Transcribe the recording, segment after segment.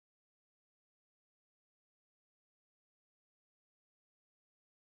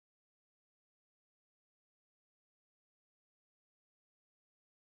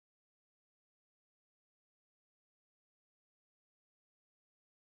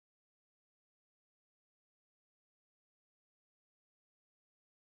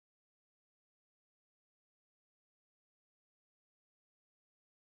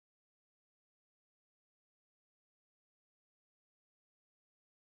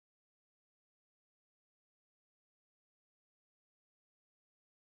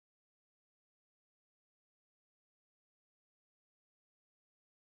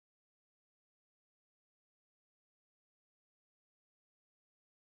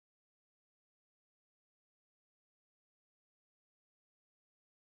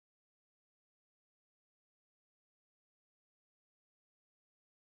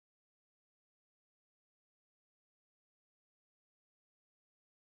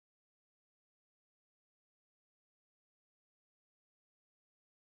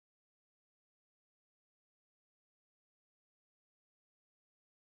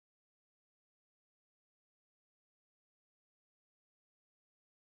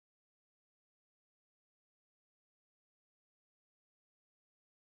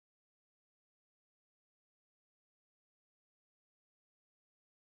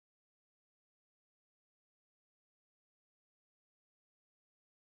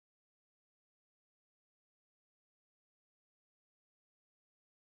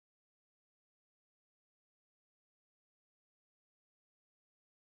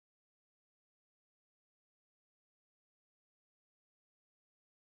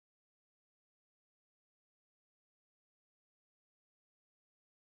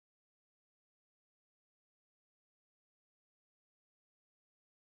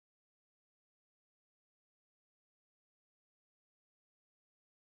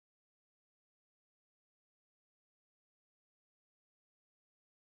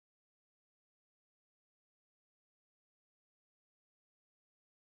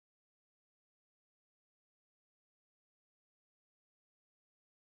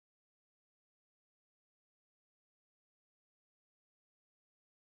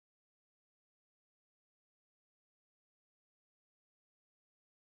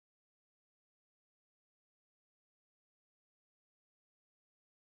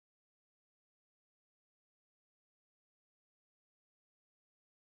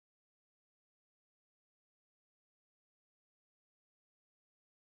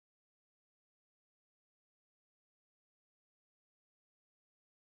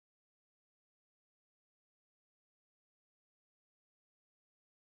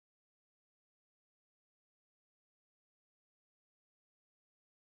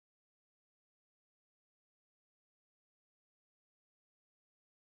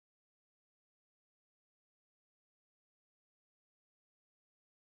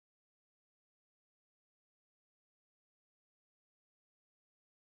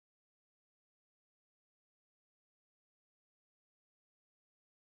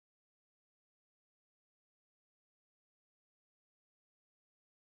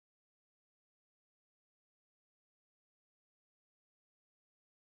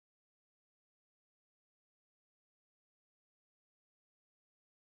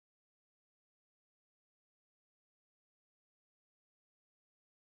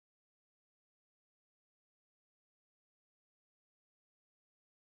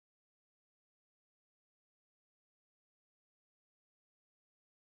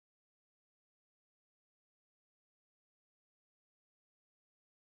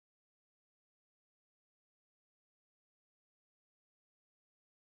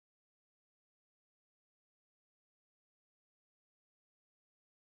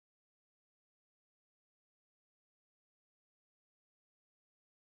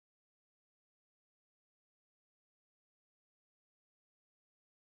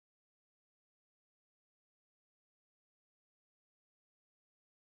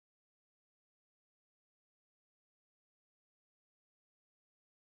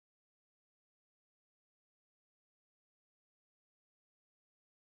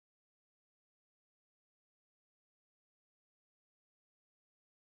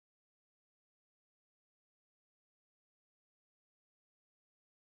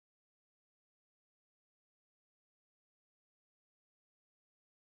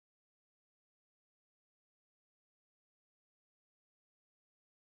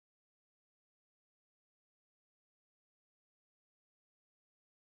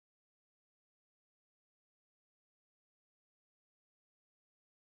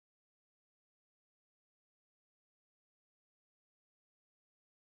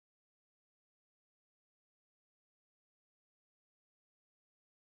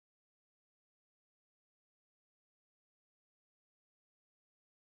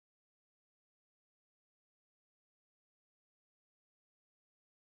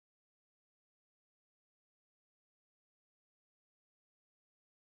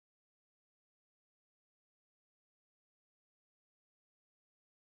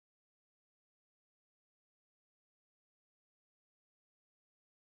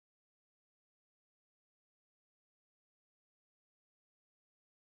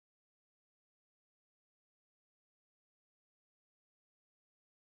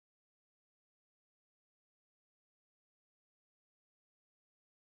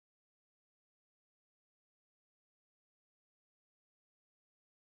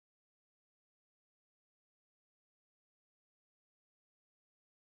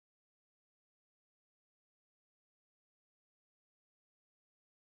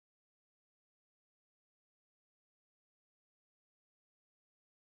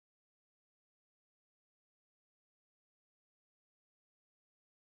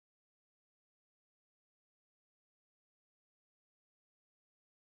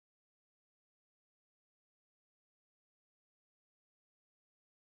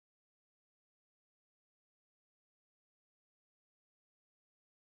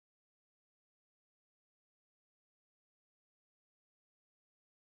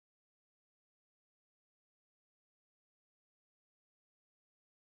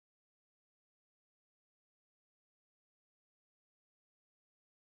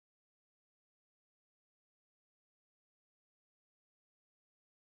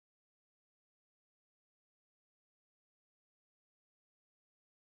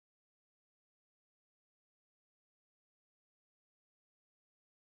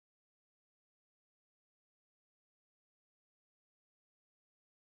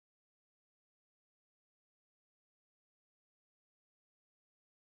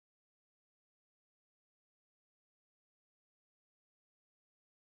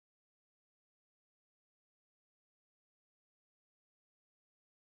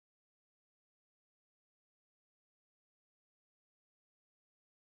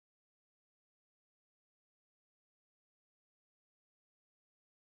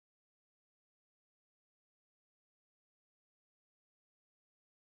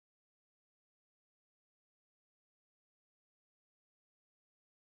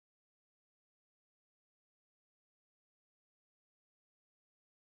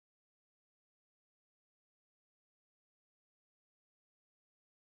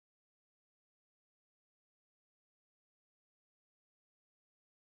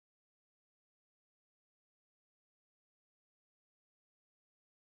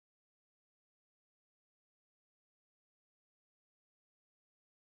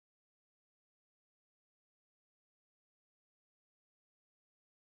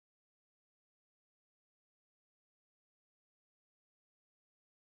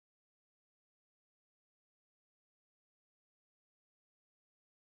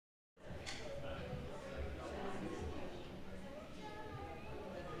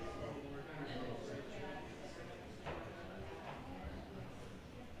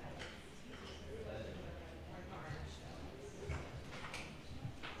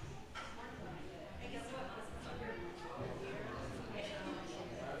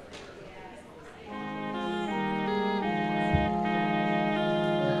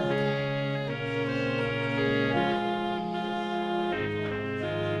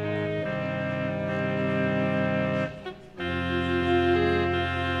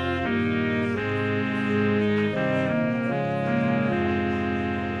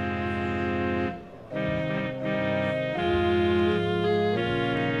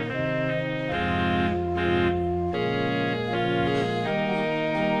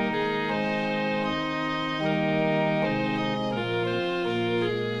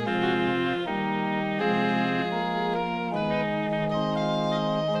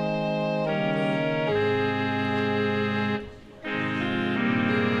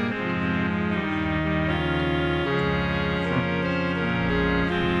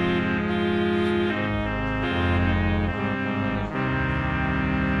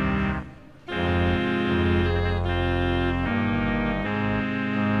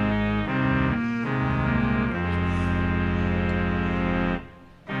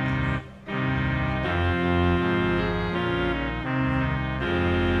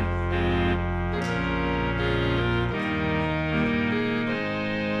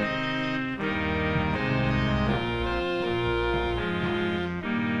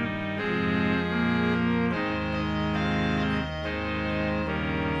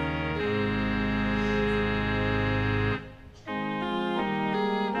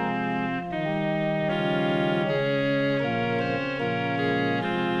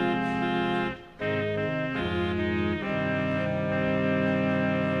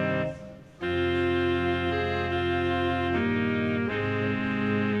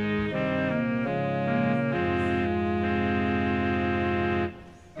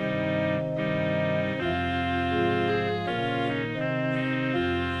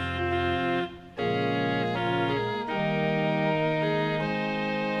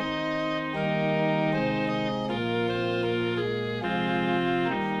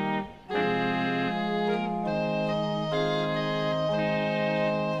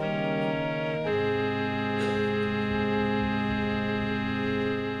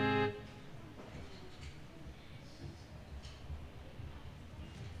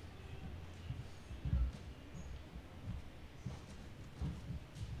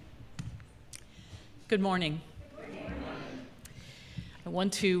Good morning. I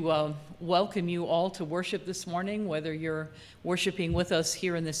want to welcome you all to worship this morning, whether you're worshiping with us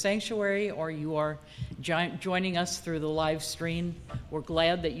here in the sanctuary or you are joining us through the live stream. We're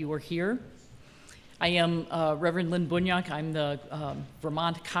glad that you are here. I am Reverend Lynn Bunyak. I'm the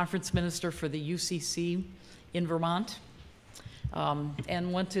Vermont Conference Minister for the UCC in Vermont,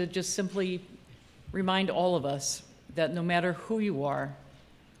 and want to just simply remind all of us that no matter who you are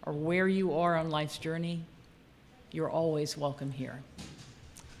or where you are on life's journey, you're always welcome here.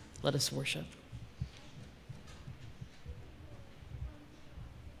 Let us worship.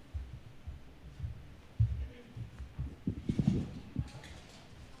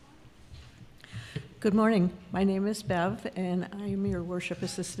 Good morning. My name is Bev, and I'm your worship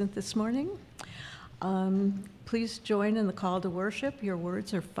assistant this morning. Please join in the call to worship. Your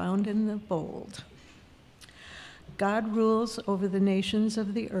words are found in the bold. God rules over the nations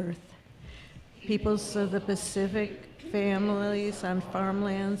of the earth. Peoples of the Pacific, families on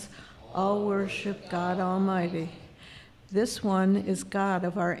farmlands, all worship God Almighty. This one is God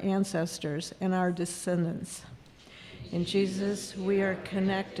of our ancestors and our descendants. In Jesus, we are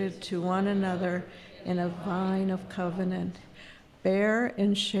connected to one another in a vine of covenant. Bear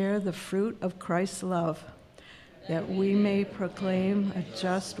and share the fruit of Christ's love, that we may proclaim a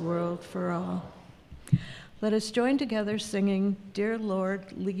just world for all. Let us join together singing, Dear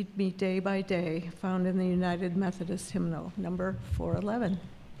Lord, Lead Me Day by Day, found in the United Methodist Hymnal, number 411.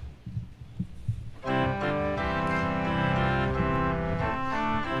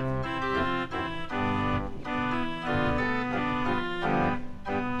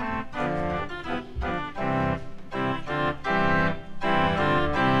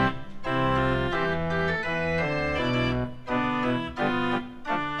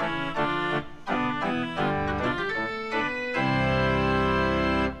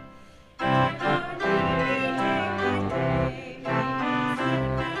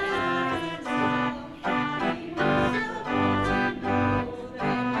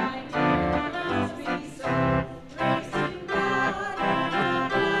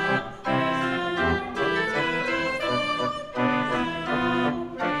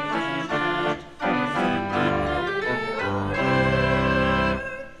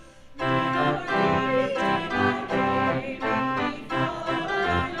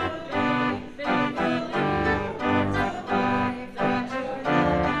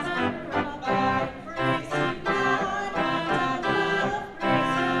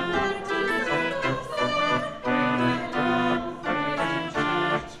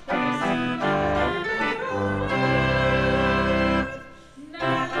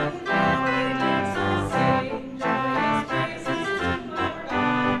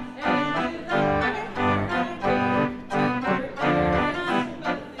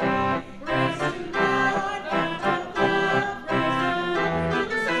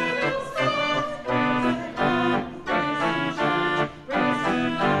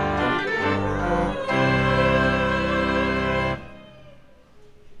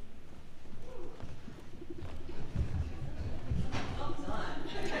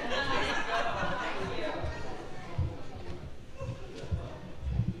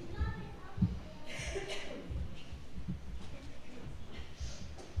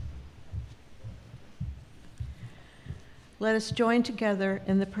 Let us join together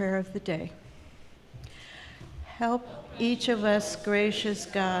in the prayer of the day. Help each of us, gracious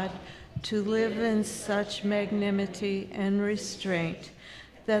God, to live in such magnanimity and restraint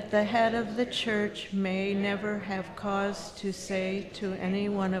that the head of the church may never have cause to say to any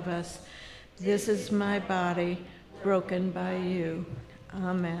one of us, "This is my body broken by you."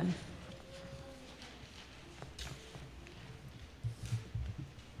 Amen.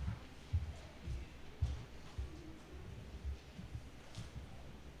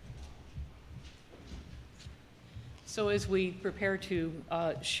 So as we prepare to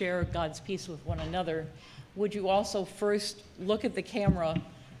share God's peace with one another, would you also first look at the camera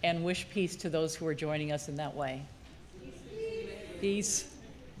and wish peace to those who are joining us in that way? Peace.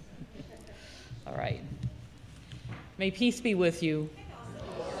 All right. May peace be with you.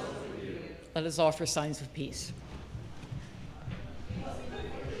 Let us offer signs of peace.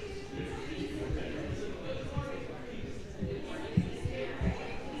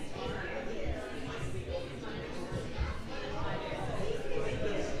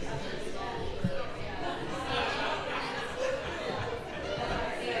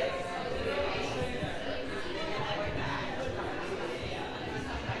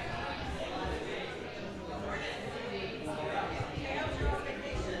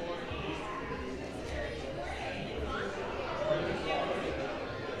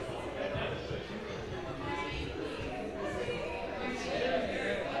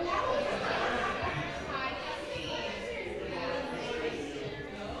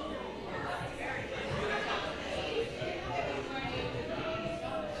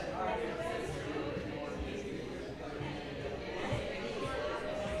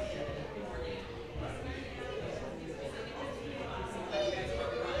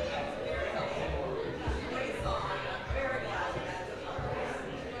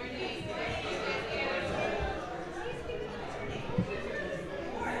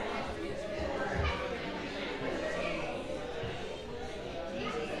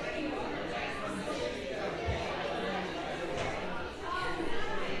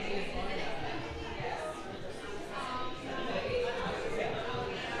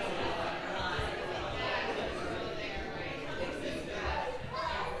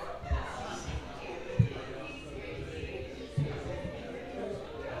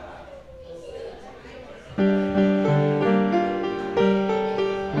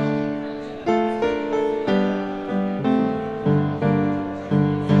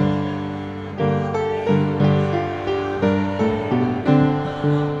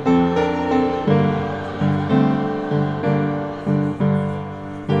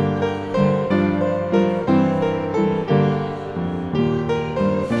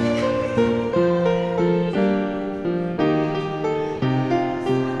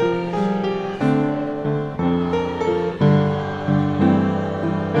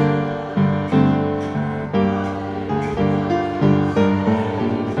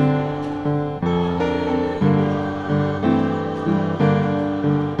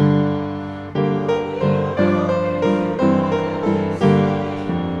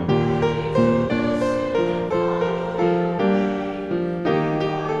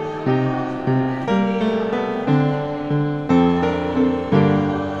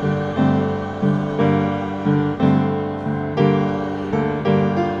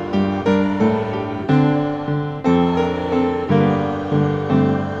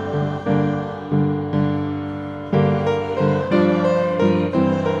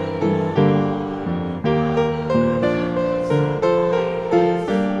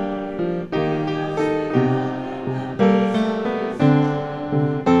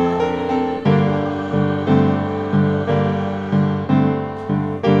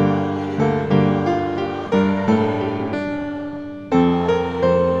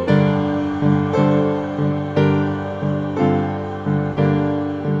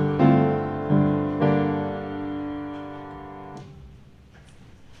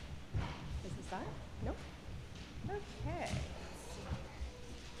 this on? Nope. Okay.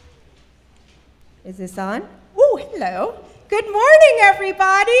 Is this on? Oh, hello. Good morning,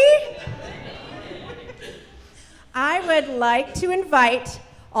 everybody. I would like to invite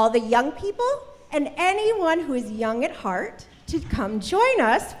all the young people and anyone who is young at heart to come join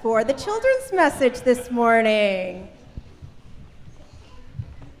us for the children's message this morning.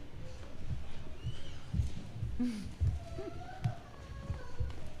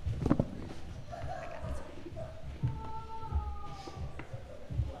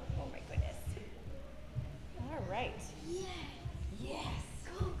 Oh my goodness. All right. Yes.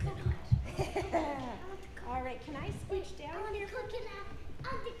 Coconut. All right, can I scooch down here?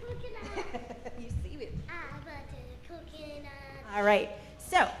 You see it. All right,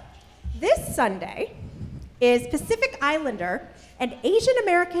 so this Sunday is Pacific Islander and Asian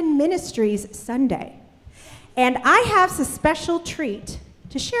American Ministries Sunday. And I have a special treat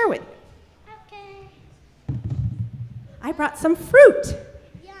to share with you. Okay. I brought some fruit.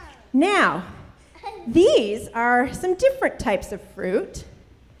 Yeah. Now, these are some different types of fruit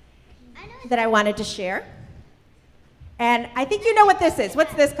that I wanted to share. And I think you know what this is.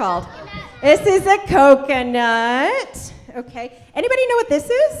 What's this called? This is a coconut. Okay. Anybody know what this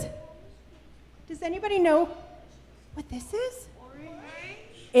is? Does anybody know what this is? Orange.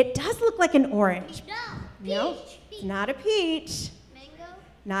 It does look like an orange. No. No, it's not a peach. Mango.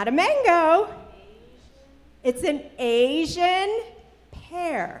 Not a mango. It's an Asian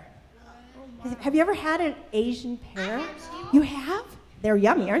pear. Have you ever had an Asian pear? You have? They're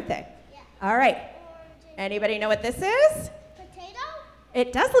yummy, aren't they? Yeah. All right. Anybody know what this is? Potato.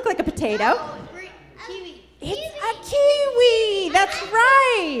 It does look like a potato. Kiwi. It's a kiwi. That's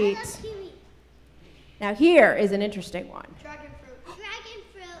right. I love kiwi. Now here is an interesting one. Dragon fruit.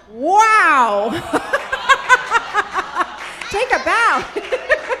 Wow. Take a bow.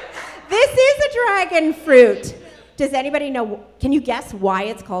 This is a dragon fruit. Does anybody know, can you guess why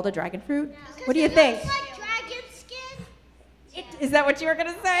it's called a dragon fruit? What do you think? It looks like dragon skin. Is that what you were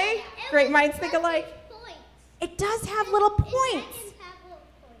going to say? Great minds think alike. It does have little points.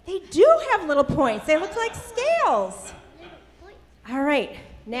 They do have little points. They look like scales. All right,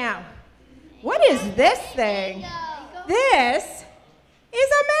 now, what is this thing? This is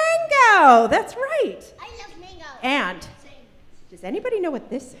a mango. That's right. I love mango. And does anybody know what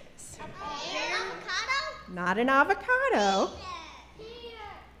this is? Avocado. Not an avocado. Pear.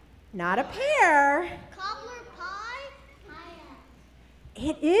 Not a pear. Cobbler pie.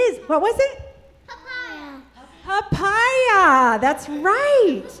 It is, what was it? Papaya. Papaya. That's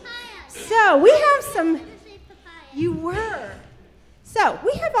right. So we have some, you were. So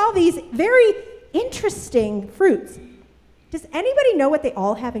we have all these very interesting fruits. Does anybody know what they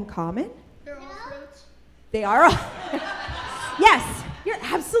all have in common? They're all fruits. They are all, yes, you're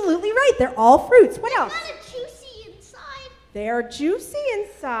absolutely right. They're all fruits. What else? Kind of juicy inside. They are juicy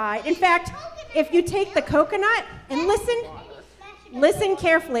inside. In fact, if you take the coconut and listen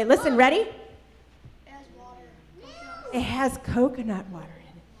carefully. Listen, ready? It has water. It has coconut water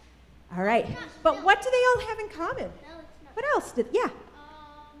in it. All right. But what do they all have in common? No, it's not. What else did, yeah.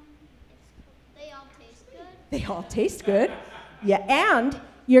 They all taste good. They all taste good. Yeah, and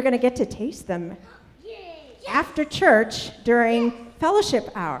you're going to get to taste them Yay. after church during fellowship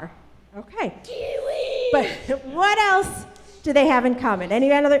hour. Okay. Kiwi. But what else do they have in common?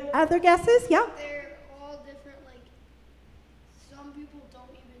 Any other guesses? Yeah? They're all different, like, some people don't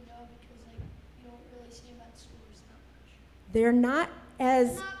even know because, like, you don't really see them at stores that much. They're not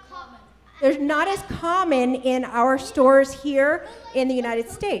as Not common. they're not as common in our stores here in the United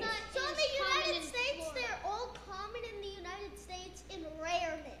States. So in the United States, they're all common in the United States in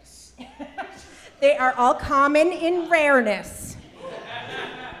rareness. They are all common in rareness.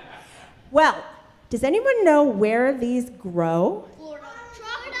 Well, does anyone know where these grow? Florida.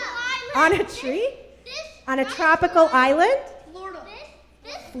 On a tree? This, On a tropical island? Florida.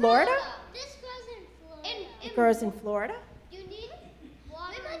 This Florida? This grows in Florida. It grows in Florida? You need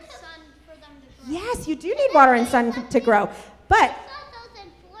water and sun for them to grow. Yes, you do need water and sun to grow. But I saw those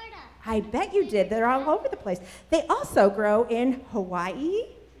in Florida. I bet you did. They're all over the place. They also grow in Hawaii.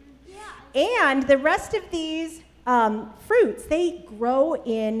 Yeah. And the rest of these fruits, they grow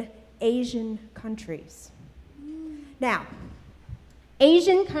in Asian countries. Now,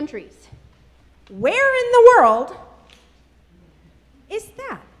 Asian countries. Where in the world is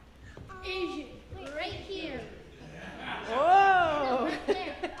that? Asian. Right here. Whoa. Right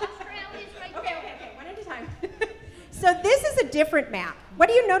there. Australia's right there. Okay, one at a time. So this is a different map. What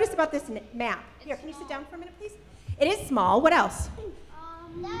do you notice about this map? Here, can you sit down for a minute, please? It is small. What else?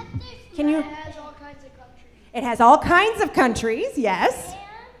 Can you? It has all kinds of countries. It has all kinds of countries, yes.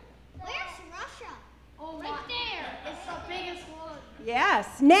 Where's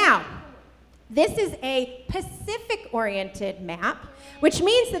Yes. Now, this is a Pacific-oriented map, which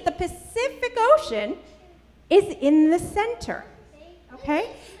means that the Pacific Ocean is in the center.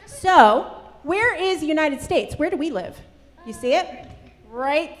 Okay? So, where is the United States? Where do we live? You see it?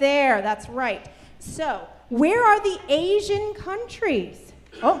 Right there. That's right. So, where are the Asian countries?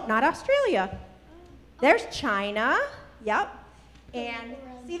 Oh, not Australia. There's China. Yep. And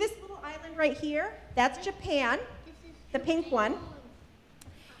see this little island right here? That's Japan, the pink one.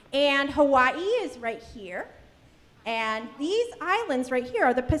 And Hawaii is right here. And these islands right here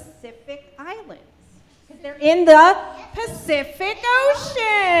are the Pacific Islands. They're in the Pacific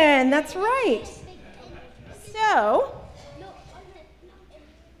Ocean. That's right. So,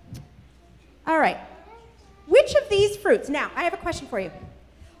 all right. Which of these fruits? Now, I have a question for you.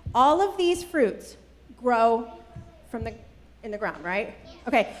 All of these fruits grow in the ground, right?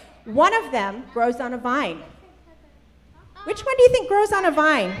 Okay. One of them grows on a vine. Which one do you think grows on a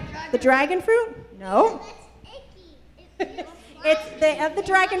vine? The dragon fruit? No. The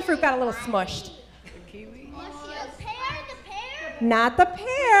dragon fruit got a little smushed. The pear? Not the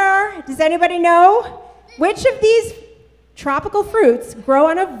pear. Does anybody know which of these tropical fruits grow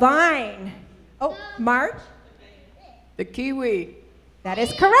on a vine? Oh, Marge? The kiwi. That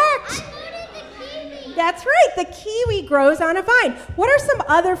is correct. That's right. The kiwi grows on a vine. What are some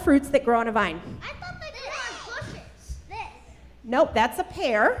other fruits that grow on a vine? I thought they grew on bushes. This. Nope, that's a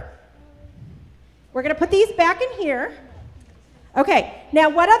pear. We're going to put these back in here. Okay, now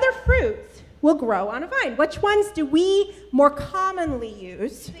what other fruits will grow on a vine? Which ones do we more commonly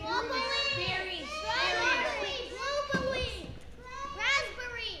use? Berries. Blueberry.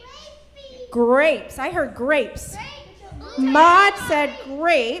 Raspberry. Grapes. I heard grapes. Maud said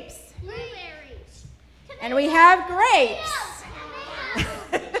grapes. Blueberries. And we have grapes.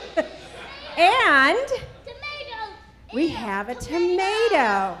 And Tomatoes. we have a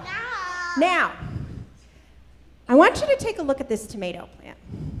tomato. Now, I want you to take a look at this tomato plant.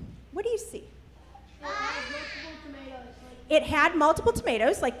 What do you see? It had multiple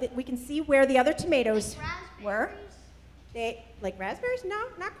tomatoes, like we can see where the other tomatoes were. They, like raspberries? No,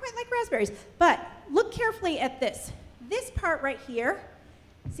 not quite like raspberries. But look carefully at this. This part right here,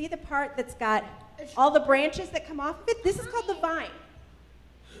 see the part that's got all the branches that come off of it? This is called the vine.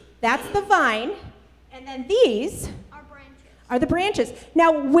 That's the vine. And then these are the branches.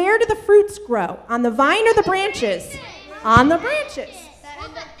 Now, where do the fruits grow? On the vine or the branches? On the branches.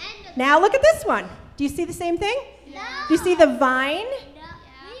 Now look at this one. Do you see the same thing? No. Do you see the vine?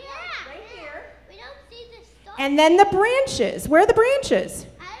 Right here. We don't see the stalk. And then the branches. Where are the branches?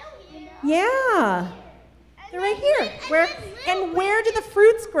 I don't know. Yeah. They're right here. Where do the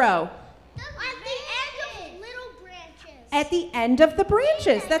fruits grow? At the end of little branches. At the end of the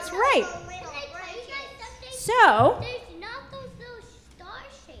branches. That's right. So, There's not those little star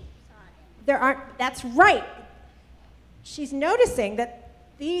shapes on it. there aren't, that's right. She's noticing that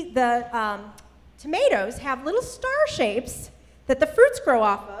the tomatoes have little star shapes that the fruits grow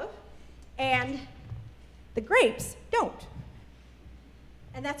off of, and the grapes don't.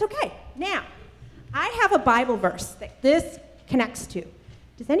 And that's okay. Now, I have a Bible verse that this connects to.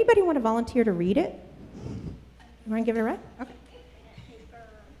 Does anybody want to volunteer to read it? You want to give it a read? Okay.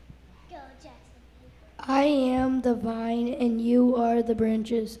 Go, Jackson. I am the vine, and you are the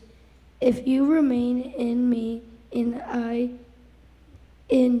branches. If you remain in me, and I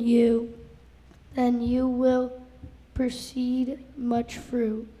in you, then you will proceed much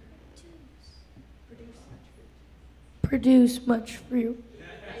fruit. Produce much fruit.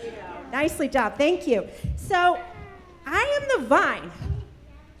 Nicely done. Thank you. So, I am the vine.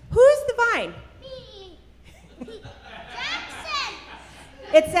 Who's the vine? Me. Jackson.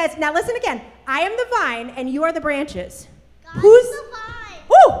 It says, now listen again. I am the vine, and you are the branches. God's Who's the vine.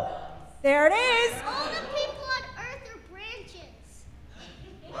 Woo! There it is. All the people on earth are branches.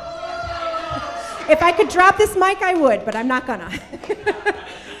 If I could drop this mic, I would, but I'm not gonna.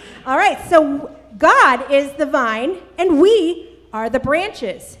 All right, so God is the vine, and we are the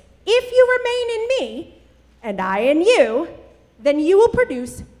branches. If you remain in me, and I in you, then you will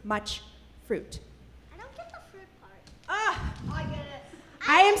produce much fruit. I don't get the fruit part. Ah, I get it.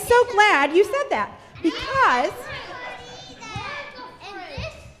 I am so glad you said that, because,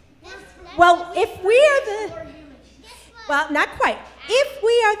 well, if we are the, well, not quite. If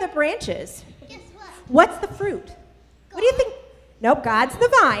we are the branches, Guess what? what's the fruit? What do you think? Nope, God's the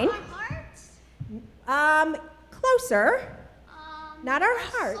vine. Our hearts? Closer. Not our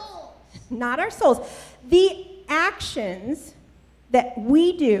hearts. Souls. Not our souls. The actions that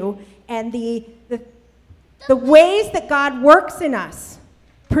we do and the ways that God works in us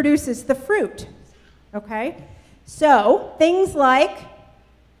produces the fruit. Okay? So, things like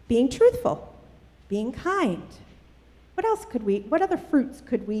being truthful, being kind. What other fruits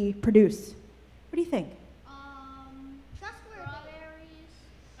could we produce? What do you think?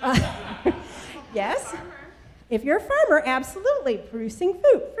 Trustworthy. Yes? If you're a farmer, absolutely, producing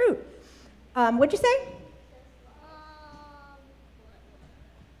fruit. What'd you say?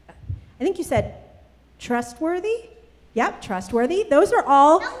 I think you said trustworthy. Yep, trustworthy. Those are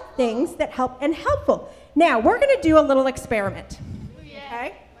all things that help and helpful. Now, we're going to do a little experiment.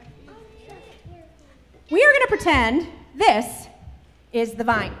 Okay? We are going to pretend this is the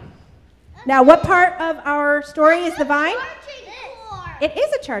vine. Now, what part of our story is the vine? It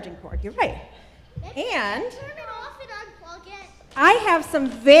is a charging cord. You're right. And Turn it off and unplug it. I have some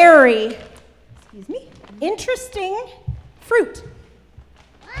very, interesting fruit.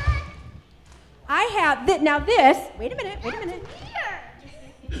 I have, now this, wait a minute.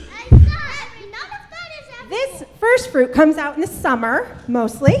 This first fruit comes out in the summer,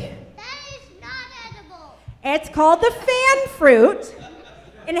 mostly. That is not edible. It's called the fan fruit,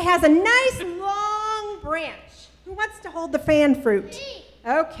 and it has a nice long branch. Who wants to hold the fan fruit? Me.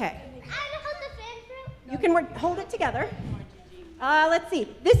 Okay. I don't hold the fan fruit. You can hold it together. Let's see.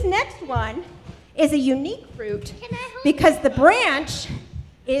 This next one is a unique fruit Can I hold because the branch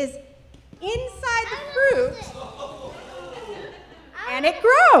is inside the fruit and it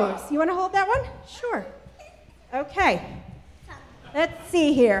grows. You want to hold that one? Sure. Okay. Let's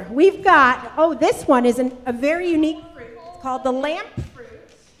see here. We've got, this one is a very unique fruit. It's called the lamp fruit.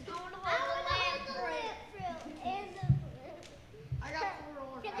 I want to hold the lamp fruit. And the I got 4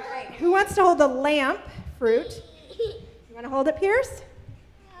 more. All right. Who wants to hold the lamp fruit? You want to hold it, Pierce?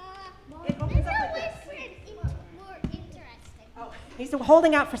 It opens up like this. More interesting. Oh, he's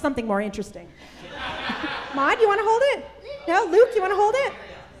holding out for something more interesting. Maud, you want to hold it? No, Luke, you want to hold it?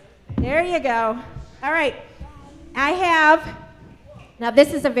 There you go. All right. Now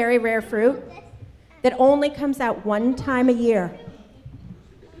this is a very rare fruit that only comes out one time a year.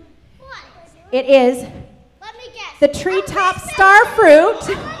 What? It is Let me guess. the treetop star fruit.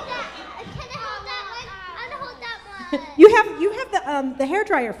 Can I hold that one? I want to hold that one. You have the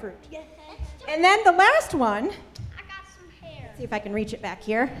hairdryer fruit. Yes. And then the last one, I got some hair. see if I can reach it back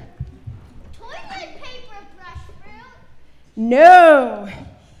here. Toilet paper brush fruit. No,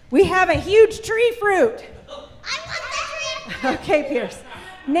 we have a huge tree fruit. I want the tree. Okay, Pierce.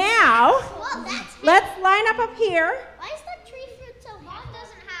 Now, Well, that's let's line up here. Why is the tree fruit so Mom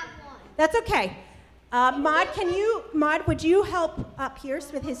doesn't have one? That's okay. Maud, would you help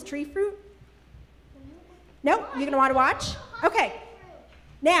Pierce with his tree fruit? No? You're going to want to watch? Okay.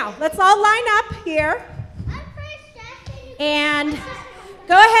 Now, let's all line up here. I'm first, Jesse. And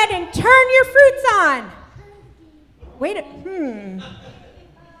go ahead and turn your fruits on.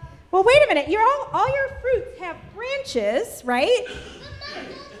 Well, wait a minute. All your fruits have branches, right?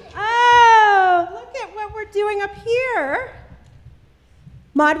 Oh, look at what we're doing up here.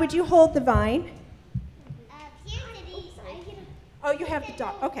 Maud, would you hold the vine? Here it is. Oh, you have the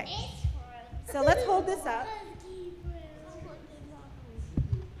dog. Okay. So let's hold this up.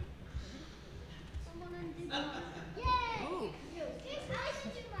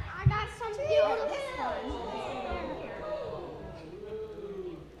 I got some beautiful.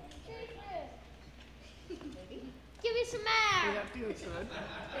 Give me some air. That feels good. I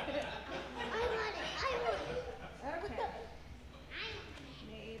want it. Okay.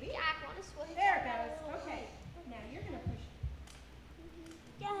 Maybe. I want to switch. There it goes. Okay. Now you're going to push.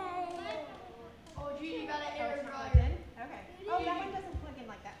 Yay. Oh, Gigi, you got an air Plug dryer. in? Okay. Oh, that one doesn't plug in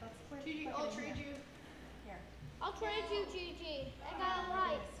like that. Let's plug Gigi, it I'll in trade here. you. Here. I'll trade you, Gigi. I got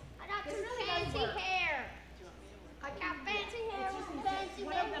lights. I got This some really does fancy work. hair. I got fancy hair with fancy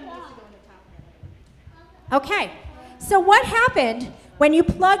One of them needs makeup. to go in the top. Okay. So what happened when you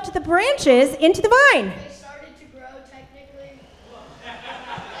plugged the branches into the vine? They started to grow technically.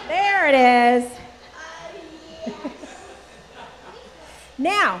 There it is.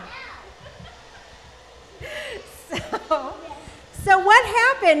 Now, so what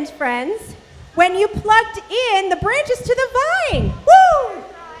happened, friends, when you plugged in the branches to the vine? Woo!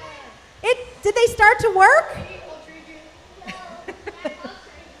 Did they start to work?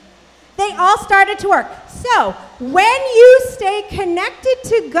 They all started to work. So, when you stay connected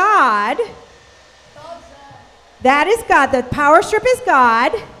to God, that is God. The power strip is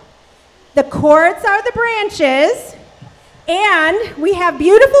God. The cords are the branches. And we have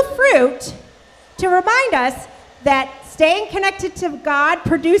beautiful fruit to remind us that staying connected to God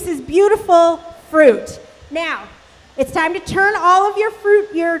produces beautiful fruit. Now, it's time to turn all of your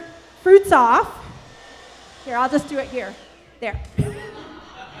fruits off. Here, I'll just do it here. There.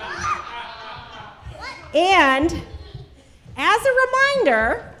 And as a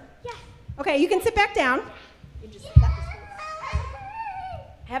reminder, okay, you can sit back down. You just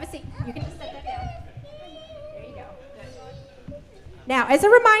have a seat. You can just sit back down. There you go. Now, as a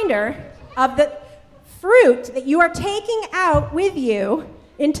reminder of the fruit that you are taking out with you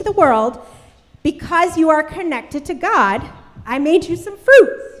into the world, because you are connected to God, I made you some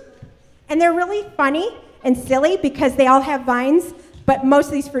fruits. And they're really funny and silly because they all have vines, but most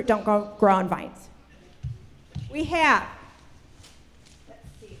of these fruit don't grow on vines. We have, let's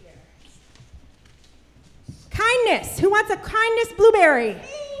see here, kindness. Who wants a kindness blueberry?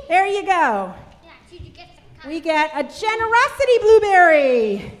 There you go. We get a generosity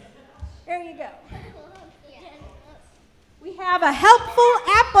blueberry. There you go. We have a helpful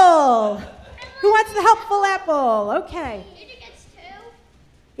apple. Who wants the helpful apple? Okay.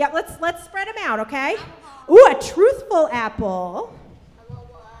 Yeah, let's spread them out, okay? Ooh, a truthful apple.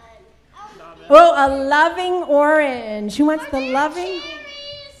 Oh, a loving orange. Who wants the loving?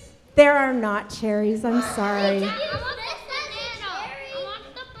 There are not cherries, I'm sorry.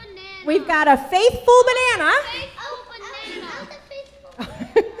 We've got a faithful banana.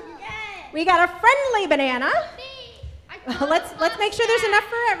 We got a friendly banana. Let's make sure there's enough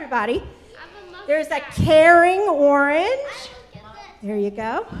for everybody. There's a caring orange. There you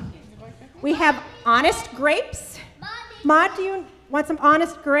go. We have honest grapes. Maud, do you want some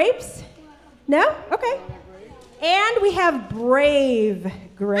honest grapes? No? Okay. And we have brave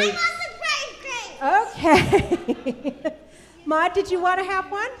grapes. Okay. Maud, did you want to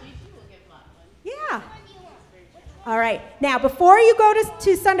have one? Yeah. All right. Now, before you go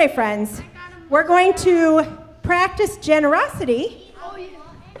to Sunday, friends, we're going to practice generosity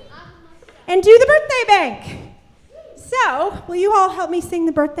and do the birthday bank. So, will you all help me sing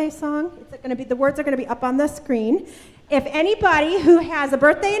the birthday song? The words are going to be up on the screen. If anybody who has a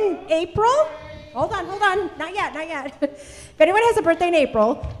birthday in April, hold on, not yet. If anyone has a birthday in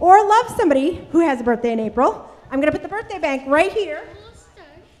April or loves somebody who has a birthday in April, I'm going to put the birthday bank right here.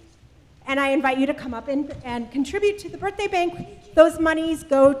 And I invite you to come up and contribute to the birthday bank. Those monies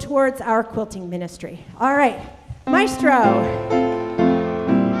go towards our quilting ministry. All right, Maestro.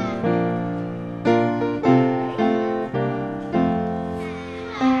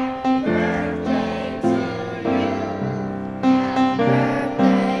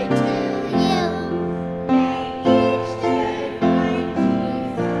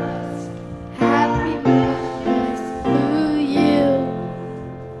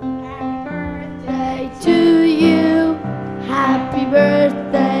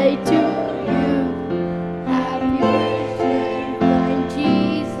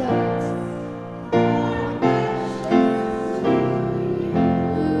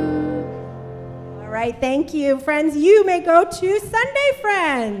 Thank you, friends. You may go to Sunday,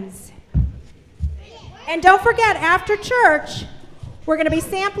 friends. And don't forget, after church, we're going to be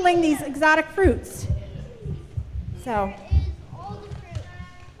sampling these exotic fruits. So,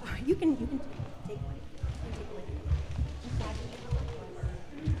 you can take one.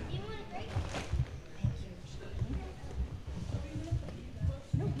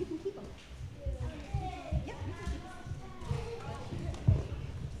 No, you can keep them. Yep.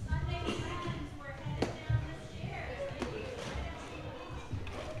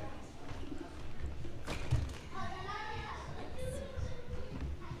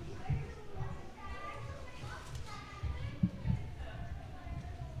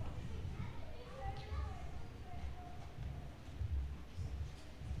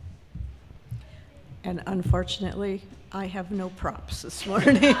 And unfortunately, I have no props this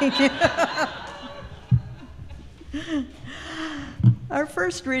morning. Our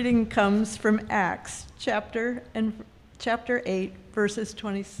first reading comes from Acts chapter 8, verses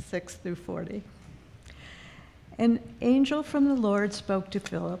 26 through 40. An angel from the Lord spoke to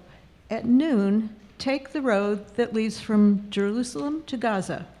Philip, "At noon, take the road that leads from Jerusalem to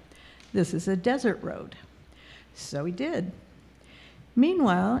Gaza. This is a desert road." So he did.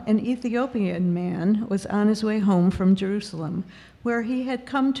 Meanwhile, an Ethiopian man was on his way home from Jerusalem, where he had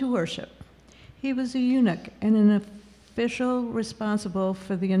come to worship. He was a eunuch and an official responsible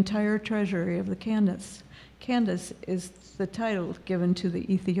for the entire treasury of the Candace. Candace is the title given to the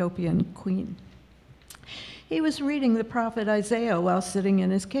Ethiopian queen. He was reading the prophet Isaiah while sitting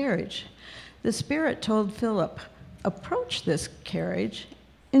in his carriage. The Spirit told Philip, "Approach this carriage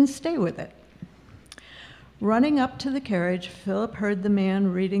and stay with it." Running up to the carriage, Philip heard the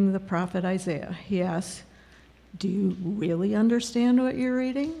man reading the prophet Isaiah. He asked, "Do you really understand what you're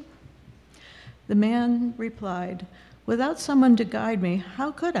reading?" The man replied, "Without someone to guide me, how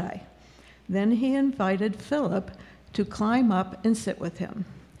could I?" Then he invited Philip to climb up and sit with him.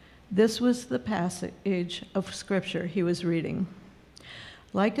 This was the passage of Scripture he was reading.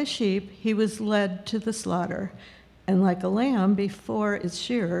 Like a sheep, he was led to the slaughter, and like a lamb before its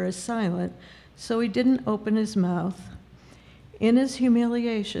shearer is silent, so he didn't open his mouth. In his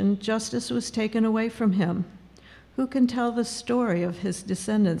humiliation, justice was taken away from him. Who can tell the story of his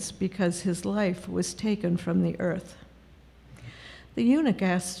descendants because his life was taken from the earth? The eunuch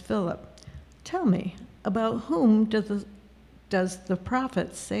asked Philip, "Tell me, about whom does the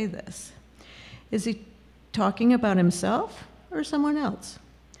prophet say this? Is he talking about himself or someone else?"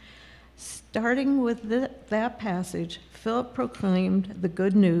 Starting with that passage, Philip proclaimed the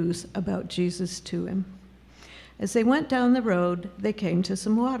good news about Jesus to him. As they went down the road, they came to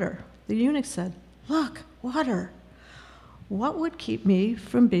some water. The eunuch said, "Look, water! What would keep me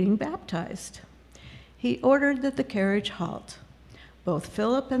from being baptized?" He ordered that the carriage halt. Both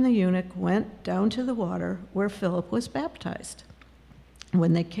Philip and the eunuch went down to the water where Philip was baptized.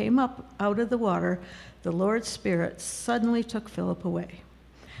 When they came up out of the water, the Lord's Spirit suddenly took Philip away.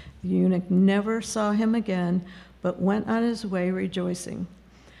 The eunuch never saw him again, but went on his way rejoicing.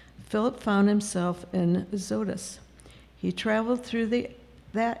 Philip found himself in Azotus. He traveled through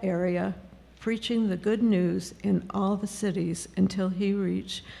that area, preaching the good news in all the cities until he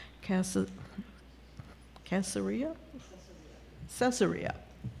reached Caesarea.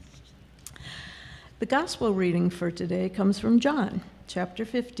 The gospel reading for today comes from John, chapter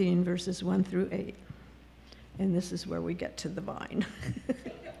 15, verses 1 through 8. And this is where we get to the vine.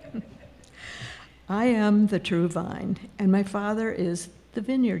 I am the true vine, and my Father is the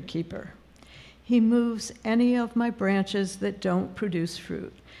vineyard keeper. He moves any of my branches that don't produce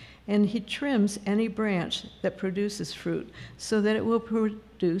fruit, and he trims any branch that produces fruit so that it will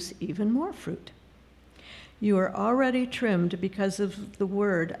produce even more fruit. You are already trimmed because of the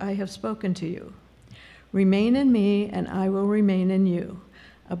word I have spoken to you. Remain in me, and I will remain in you.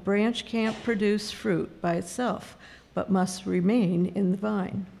 A branch can't produce fruit by itself, but must remain in the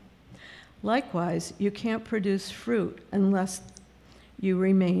vine. Likewise, you can't produce fruit unless you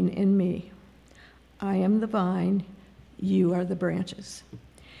remain in me. I am the vine, you are the branches.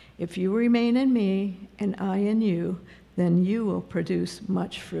 If you remain in me, and I in you, then you will produce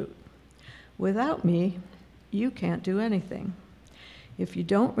much fruit. Without me, you can't do anything. If you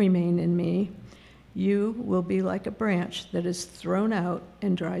don't remain in me, you will be like a branch that is thrown out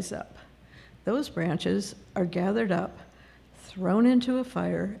and dries up. Those branches are gathered up, thrown into a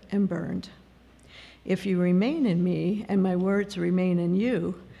fire, and burned. If you remain in me, and my words remain in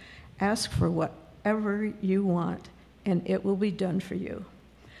you, ask for whatever you want, and it will be done for you.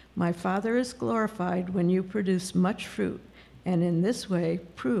 My Father is glorified when you produce much fruit, and in this way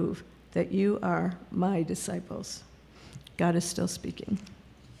prove that you are my disciples. God is still speaking.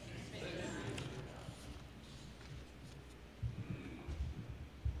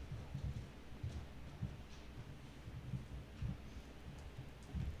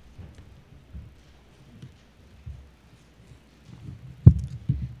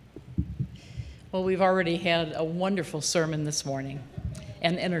 Well, we've already had a wonderful sermon this morning,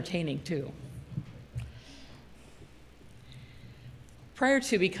 and entertaining too. Prior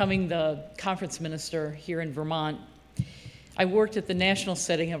to becoming the conference minister here in Vermont, I worked at the national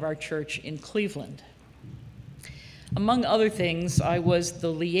setting of our church in Cleveland. Among other things, I was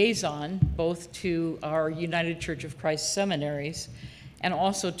the liaison both to our United Church of Christ seminaries and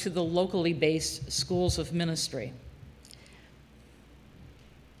also to the locally based schools of ministry.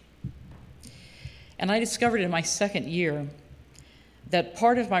 And I discovered in my second year that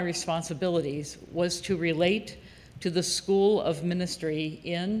part of my responsibilities was to relate to the School of Ministry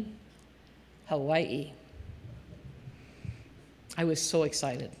in Hawaii. I was so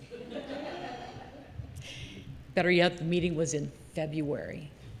excited. Better yet, the meeting was in February.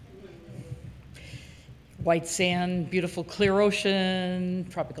 White sand, beautiful clear ocean,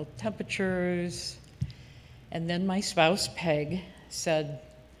 tropical temperatures. And then my spouse, Peg, said,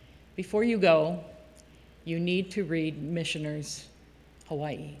 "Before you go, you need to read Missioners,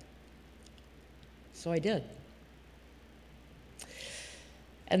 Hawaii." So I did.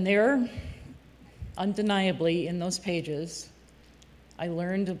 And there, undeniably, in those pages, I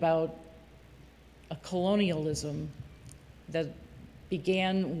learned about a colonialism that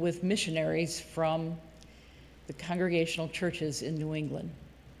began with missionaries from the congregational churches in New England.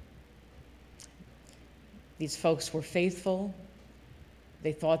 These folks were faithful.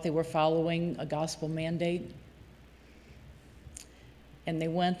 They thought they were following a gospel mandate. And they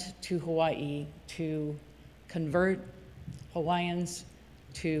went to Hawaii to convert Hawaiians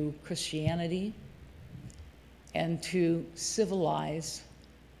to Christianity and to civilize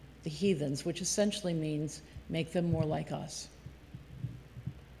the heathens, which essentially means make them more like us.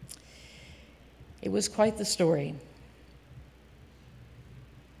 It was quite the story.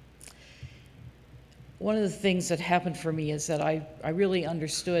 One of the things that happened for me is that I really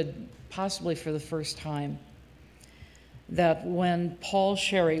understood, possibly for the first time, that when Paul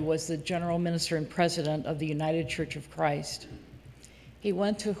Sherry was the general minister and president of the United Church of Christ, he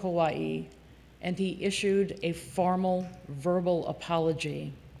went to Hawaii and he issued a formal verbal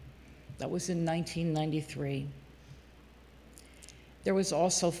apology. That was in 1993. There was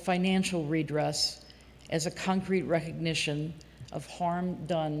also financial redress as a concrete recognition of harm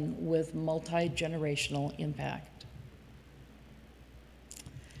done with multi-generational impact.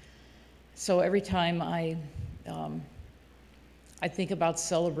 So every time I think about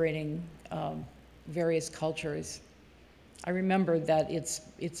celebrating various cultures, I remember that it's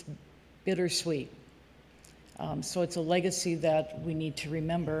bittersweet. So it's a legacy that we need to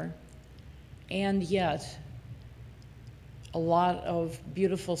remember, and yet a lot of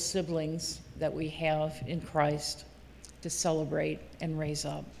beautiful siblings that we have in Christ to celebrate and raise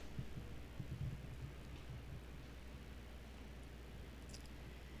up.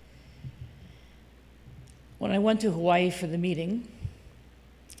 When I went to Hawaii for the meeting,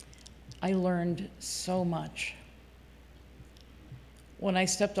 I learned so much. When I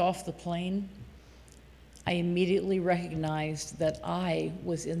stepped off the plane, I immediately recognized that I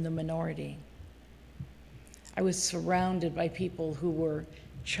was in the minority. I was surrounded by people who were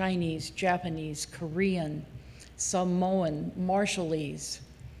Chinese, Japanese, Korean, Samoan, Marshallese,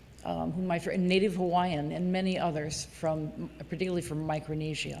 Native Hawaiian, and many others, particularly from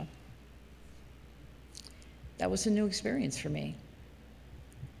Micronesia. That was a new experience for me.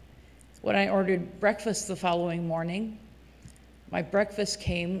 When I ordered breakfast the following morning, my breakfast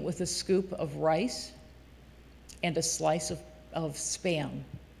came with a scoop of rice and a slice of Spam.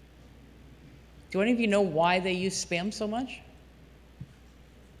 Do any of you know why they use Spam so much?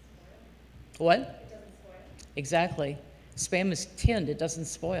 What? It doesn't spoil. Exactly. Spam is tinned, it doesn't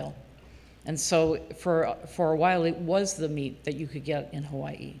spoil. And so for a while, it was the meat that you could get in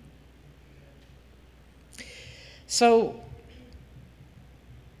Hawaii. So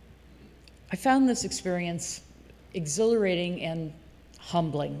I found this experience exhilarating and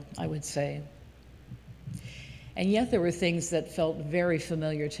humbling, I would say. And yet there were things that felt very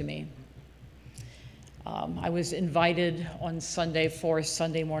familiar to me. I was invited on Sunday for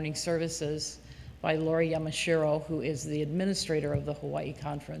Sunday morning services by Lori Yamashiro, who is the administrator of the Hawaii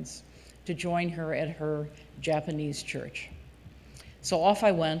Conference, to join her at her Japanese church. So off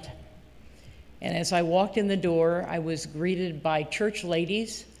I went, and as I walked in the door, I was greeted by church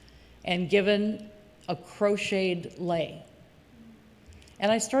ladies and given a crocheted lei.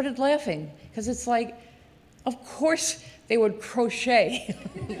 And I started laughing, because it's like, of course they would crochet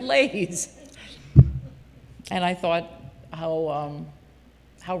leis. And I thought how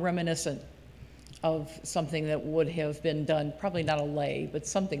reminiscent of something that would have been done, probably not a lei, but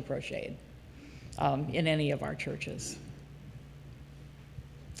something crocheted in any of our churches.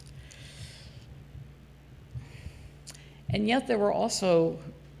 And yet there were also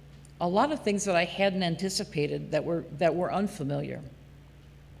a lot of things that I hadn't anticipated that were unfamiliar.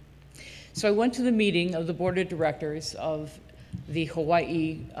 So I went to the meeting of the board of directors of the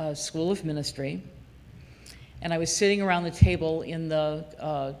Hawaii School of Ministry, and I was sitting around the table in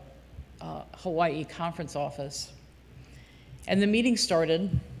the Hawaii conference office. And the meeting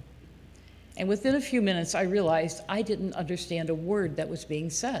started, and within a few minutes I realized I didn't understand a word that was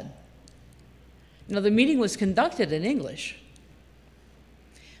being said. Now, the meeting was conducted in English,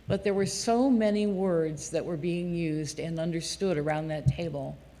 but there were so many words that were being used and understood around that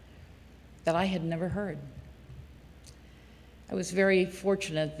table that I had never heard. I was very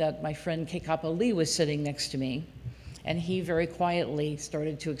fortunate that my friend Kekapa Lee was sitting next to me, and he very quietly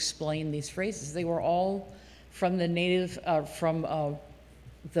started to explain these phrases. They were all from the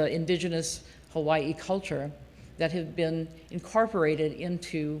the indigenous Hawaii culture that have been incorporated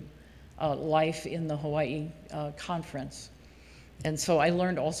into life in the Hawaii conference. And so I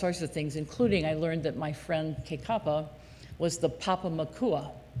learned all sorts of things, including I learned that my friend Kekapa was the Papa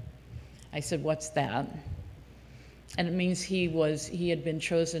Makua. I said, what's that? And it means he had been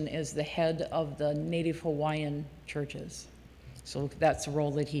chosen as the head of the Native Hawaiian churches. So that's a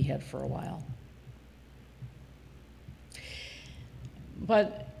role that he had for a while.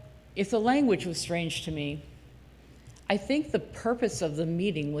 But if the language was strange to me, I think the purpose of the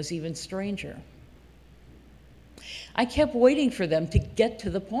meeting was even stranger. I kept waiting for them to get to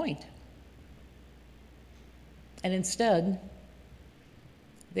the point. And instead,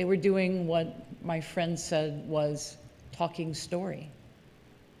 they were doing what my friend said was talking story.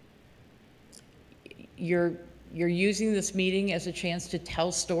 You're using this meeting as a chance to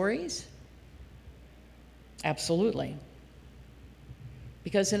tell stories? Absolutely.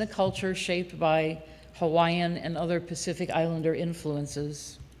 Because in a culture shaped by Hawaiian and other Pacific Islander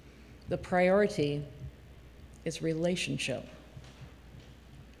influences, the priority is relationship.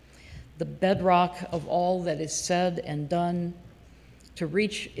 The bedrock of all that is said and done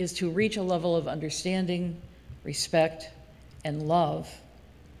is to reach a level of understanding, respect, and love.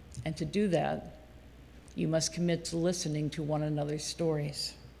 And to do that, you must commit to listening to one another's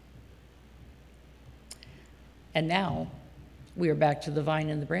stories. And now, we are back to the vine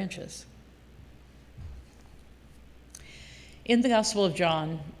and the branches. In the Gospel of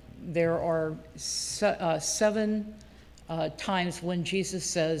John, there are 7 times when Jesus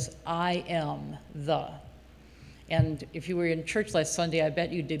says, I am the. And if you were in church last Sunday, I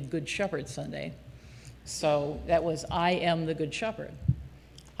bet you did Good Shepherd Sunday. So that was, I am the Good Shepherd.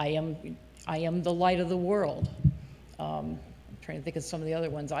 I am the light of the world. I'm trying to think of some of the other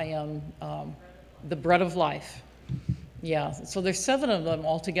ones. I am the bread of life. Yeah, so there's 7 of them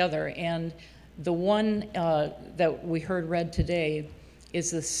altogether. And the one that we heard read today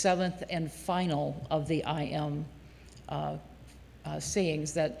is the 7th and final of the I am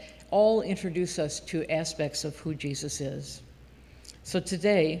sayings that all introduce us to aspects of who Jesus is. So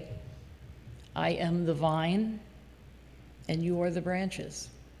today, I am the vine, and you are the branches.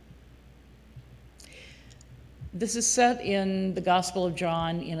 This is set in the Gospel of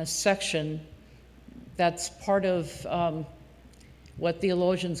John in a section that's part of what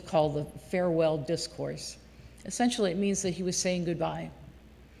theologians call the farewell discourse. Essentially, it means that he was saying goodbye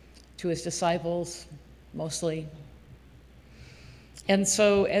to his disciples, mostly. And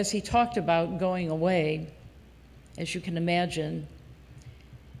so as he talked about going away, as you can imagine,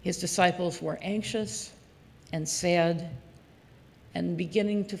 his disciples were anxious and sad and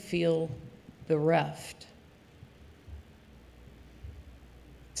beginning to feel bereft.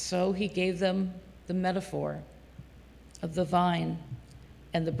 So he gave them the metaphor of the vine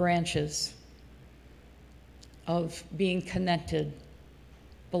and the branches, of being connected,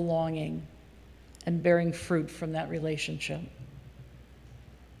 belonging, and bearing fruit from that relationship.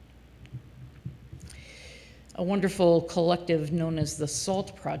 A wonderful collective known as the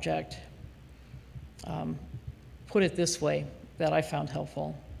SALT Project put it this way that I found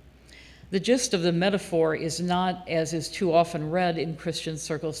helpful. The gist of the metaphor is not, as is too often read in Christian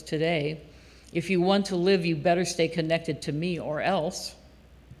circles today, if you want to live, you better stay connected to me or else,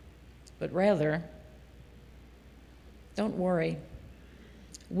 but rather, don't worry,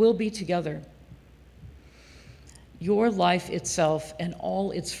 we'll be together. Your life itself and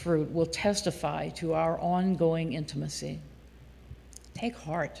all its fruit will testify to our ongoing intimacy. Take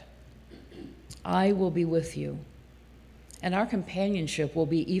heart. I will be with you, and our companionship will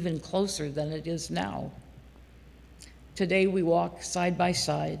be even closer than it is now. Today we walk side by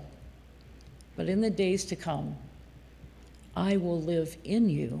side, but in the days to come, I will live in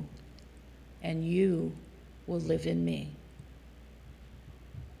you, and you will live in me.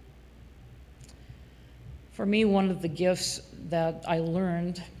 For me, one of the gifts that I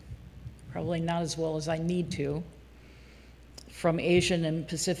learned, probably not as well as I need to, from Asian and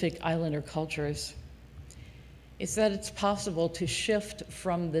Pacific Islander cultures, is that it's possible to shift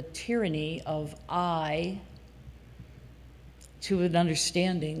from the tyranny of I to an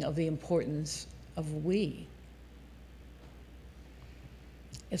understanding of the importance of we.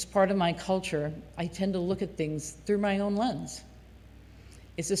 As part of my culture, I tend to look at things through my own lens.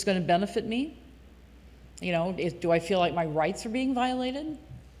 Is this going to benefit me? You know, do I feel like my rights are being violated?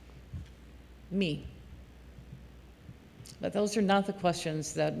 Me. But those are not the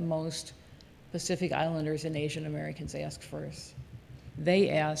questions that most Pacific Islanders and Asian Americans ask first.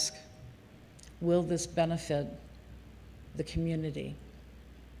 They ask, will this benefit the community?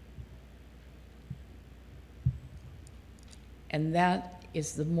 And that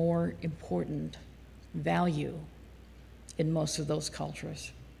is the more important value in most of those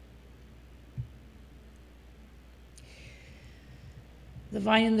cultures. The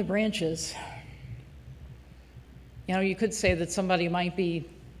vine and the branches. You know, you could say that somebody might be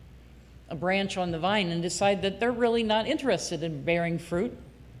a branch on the vine and decide that they're really not interested in bearing fruit.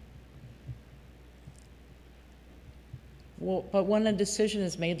 Well, but when a decision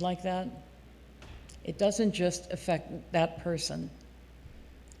is made like that, it doesn't just affect that person.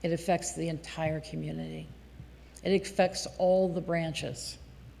 It affects the entire community. It affects all the branches.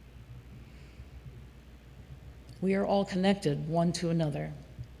 We are all connected one to another.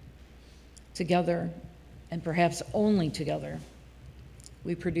 Together, and perhaps only together,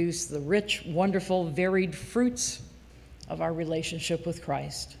 we produce the rich, wonderful, varied fruits of our relationship with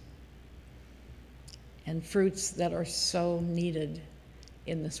Christ, and fruits that are so needed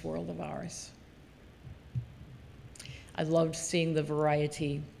in this world of ours. I loved seeing the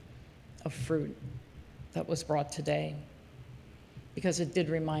variety of fruit that was brought today, because it did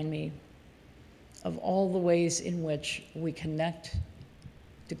remind me of all the ways in which we connect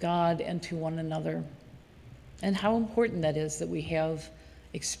to God and to one another, and how important that is that we have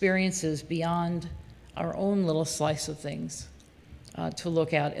experiences beyond our own little slice of things to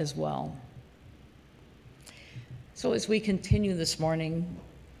look at as well. So as we continue this morning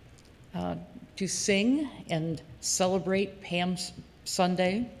to sing and celebrate PAAM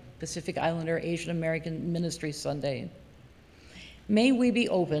Sunday, Pacific Islander Asian American Ministries Sunday, may we be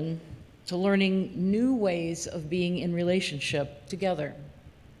open to learning new ways of being in relationship together.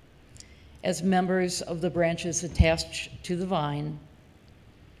 As members of the branches attached to the vine,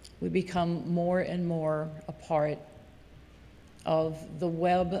 we become more and more a part of the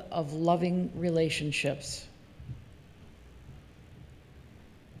web of loving relationships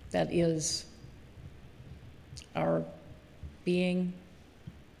that is our being,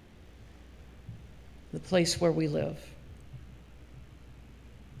 the place where we live.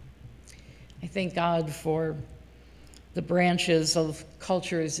 I thank God for the branches of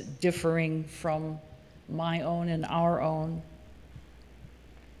cultures differing from my own and our own.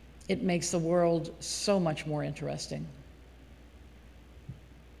 It makes the world so much more interesting.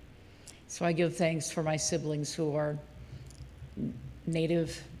 So I give thanks for my siblings who are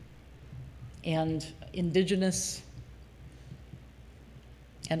Native and Indigenous,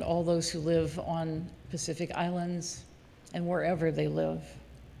 and all those who live on Pacific Islands and wherever they live.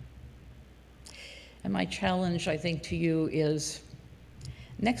 And my challenge, I think, to you is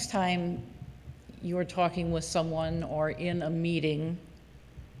next time you're talking with someone or in a meeting,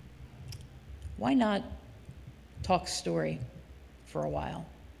 why not talk story for a while?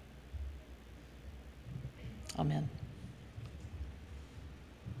 Amen.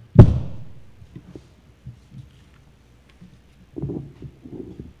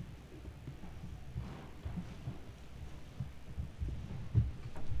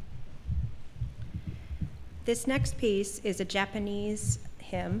 This next piece is a Japanese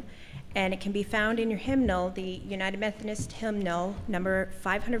hymn, and it can be found in your hymnal, the United Methodist hymnal, number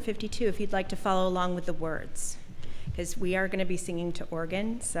 552, if you'd like to follow along with the words, because we are going to be singing to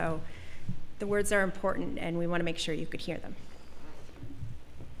organ, so the words are important, and we want to make sure you could hear them.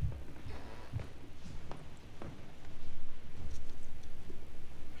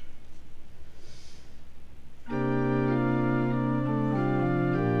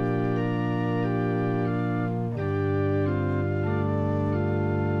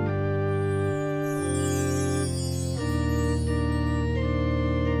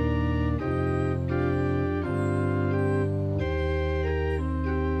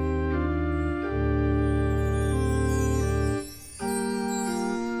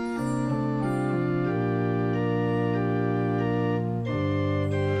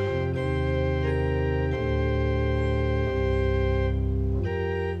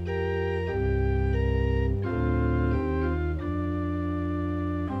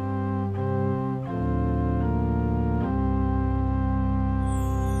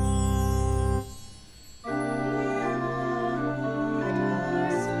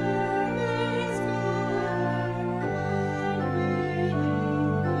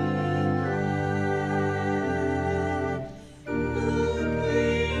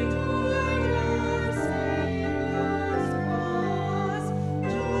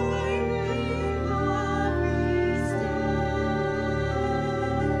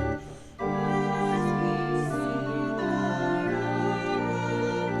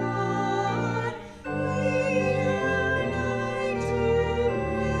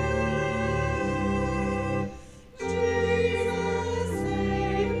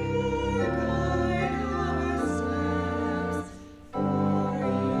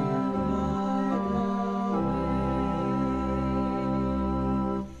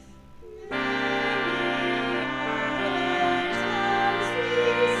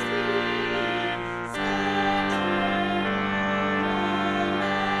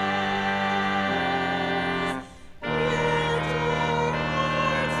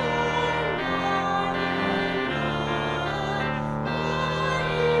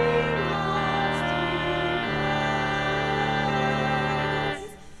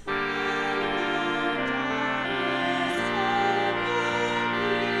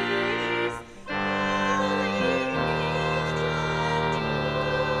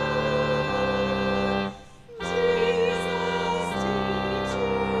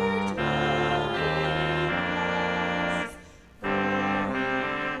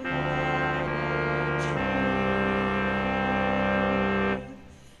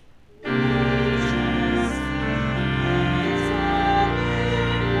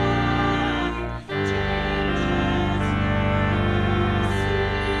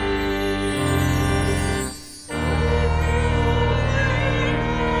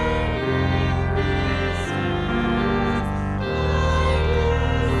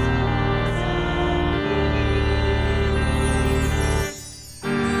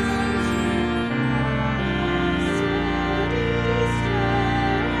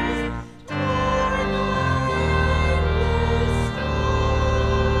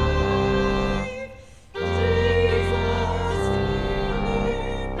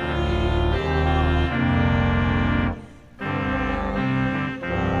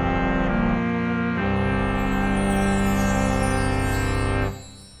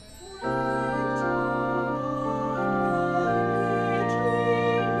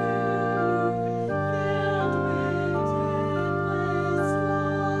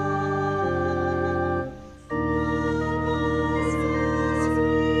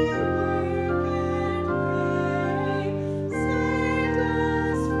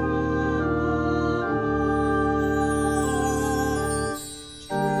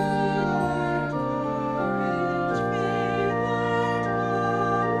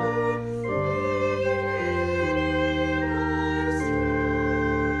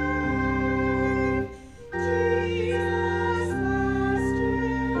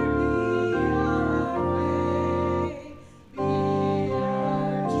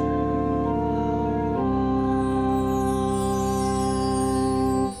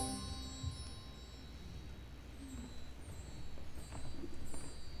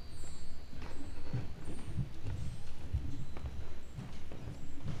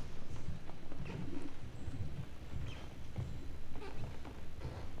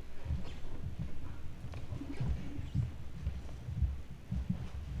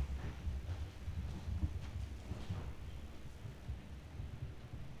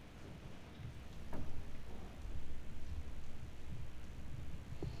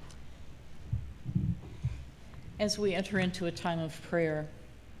 As we enter into a time of prayer,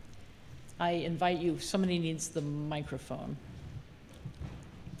 I invite you, if somebody needs the microphone,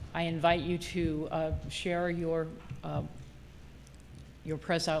 I invite you to share your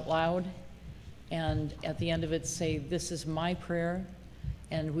prayers out loud, and at the end of it say, "This is my prayer,"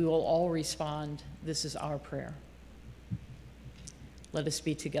 and we will all respond, "This is our prayer." Let us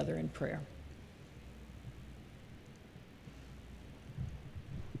be together in prayer.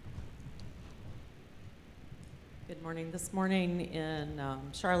 Good morning. This morning in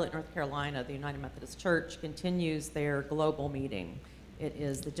Charlotte, North Carolina, the United Methodist Church continues their global meeting. It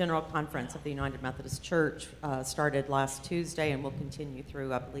is the General Conference of the United Methodist Church, started last Tuesday and will continue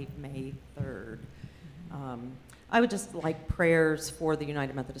through, I believe, May 3rd. I would just like prayers for the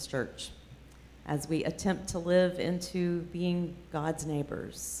United Methodist Church as we attempt to live into being God's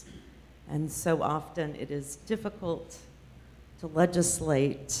neighbors. And so often it is difficult to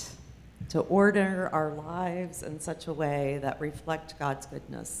legislate, to order our lives in such a way that reflect God's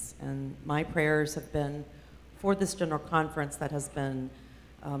goodness. And my prayers have been for this general conference that has been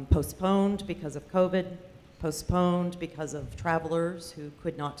postponed because of COVID, postponed because of travelers who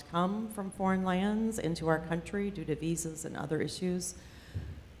could not come from foreign lands into our country due to visas and other issues.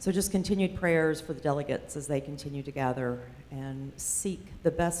 So just continued prayers for the delegates as they continue to gather and seek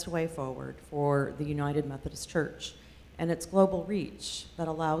the best way forward for the United Methodist Church and its global reach that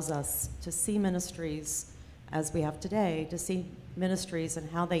allows us to see ministries as we have today, to see ministries and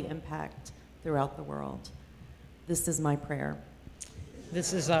how they impact throughout the world. This is my prayer.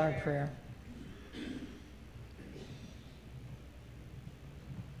 This is our prayer.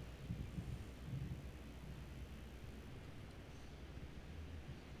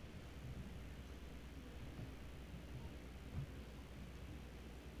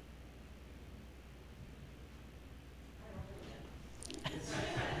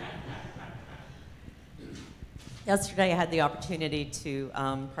 Yesterday I had the opportunity to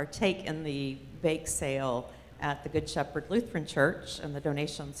partake in the bake sale at the Good Shepherd Lutheran Church, and the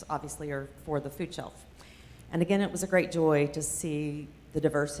donations obviously are for the food shelf. And again, it was a great joy to see the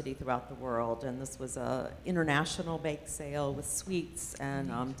diversity throughout the world, and this was an international bake sale with sweets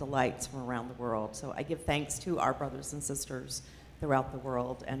and delights from around the world. So I give thanks to our brothers and sisters throughout the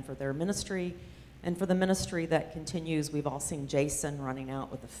world and for their ministry and for the ministry that continues. We've all seen Jason running out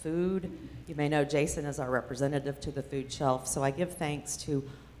with the food. You may know Jason is our representative to the food shelf, so I give thanks to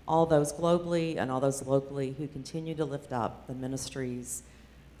all those globally and all those locally who continue to lift up the ministries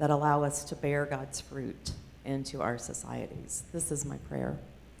that allow us to bear God's fruit into our societies. This is my prayer.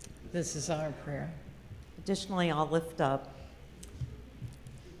 This is our prayer. Additionally, I'll lift up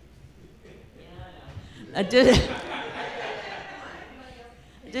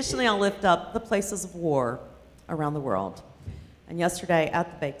Additionally, I'll lift up the places of war around the world. And yesterday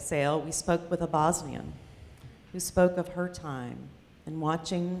at the bake sale, we spoke with a Bosnian who spoke of her time in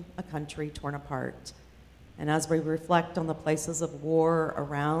watching a country torn apart. And as we reflect on the places of war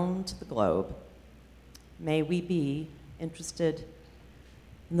around the globe, may we be interested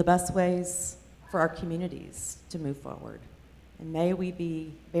in the best ways for our communities to move forward. And may we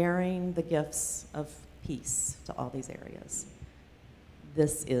be bearing the gifts of peace to all these areas.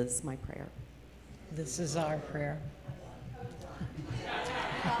 This is my prayer. This is our prayer.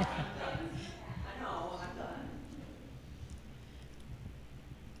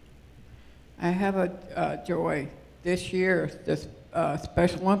 I have a joy. This year, this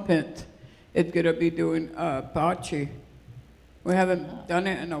Special Olympics is going to be doing bocce. We haven't done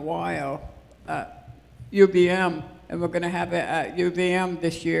it in a while at UVM, and we're going to have it at UVM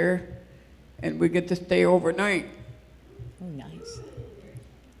this year, and we get to stay overnight. Oh, nice.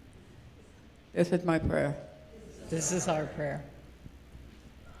 This is my prayer. This is our prayer.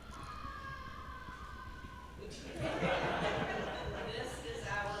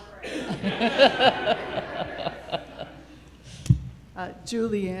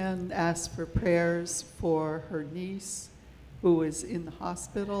 Julianne asked for prayers for her niece who is in the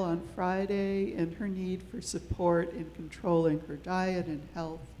hospital on Friday and her need for support in controlling her diet and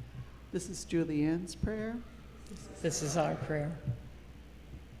health. This is Julianne's prayer. This is our prayer.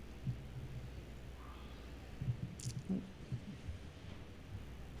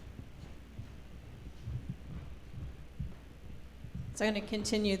 So I'm going to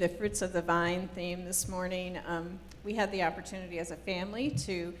continue the Fruits of the Vine theme this morning. We had the opportunity as a family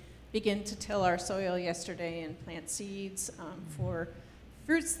to begin to till our soil yesterday and plant seeds for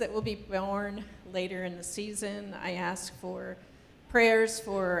fruits that will be born later in the season. I ask for prayers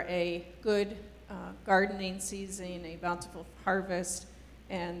for a good gardening season, a bountiful harvest,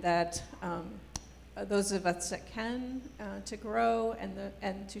 and that those of us that can to grow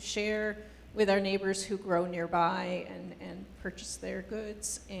and to share with our neighbors who grow nearby and purchase their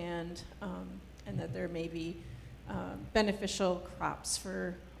goods, and that there may be beneficial crops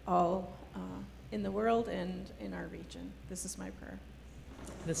for all in the world and in our region. This is my prayer.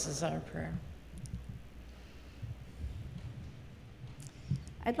 This is our prayer.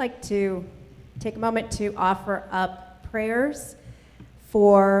 I'd like to take a moment to offer up prayers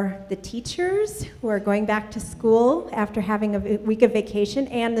for the teachers who are going back to school after having a week of vacation,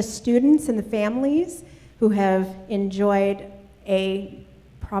 and the students and the families who have enjoyed a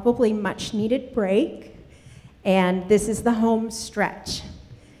probably much needed break. And this is the home stretch.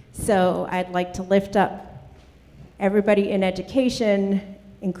 So I'd like to lift up everybody in education,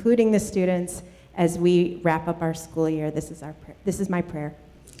 including the students, as we wrap up our school year. This is my prayer.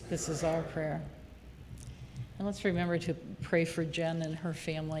 This is our prayer. And let's remember to pray for Jen and her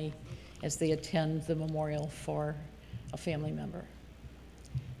family as they attend the memorial for a family member.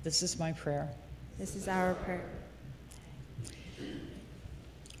 This is my prayer. This is our prayer.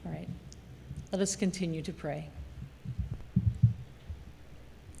 All right. Let us continue to pray.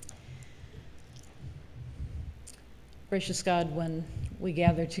 Gracious God, when we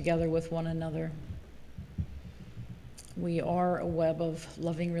gather together with one another, we are a web of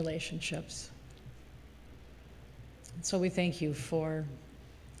loving relationships. And so we thank you for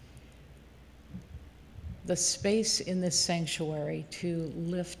the space in this sanctuary to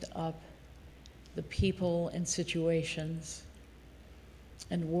lift up the people and situations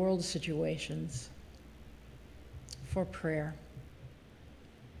and world situations for prayer.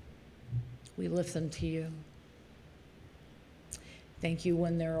 We lift them to you. Thank you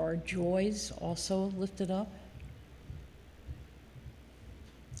when there are joys also lifted up.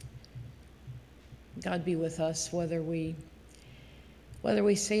 God be with us, whether we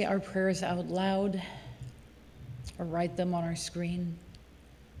say our prayers out loud or write them on our screen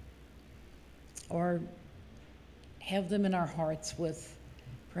or have them in our hearts with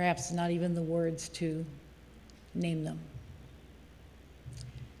perhaps not even the words to name them.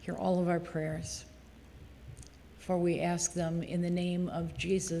 Hear all of our prayers, for we ask them in the name of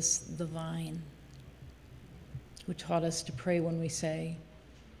Jesus the Vine, who taught us to pray when we say,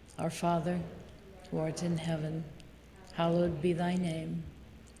 Our Father, who art in heaven, hallowed be thy name.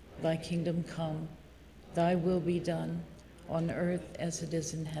 Thy kingdom come, thy will be done, on earth as it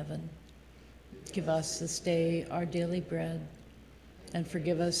is in heaven. Give us this day our daily bread, and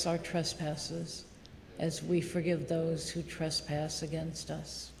forgive us our trespasses, as we forgive those who trespass against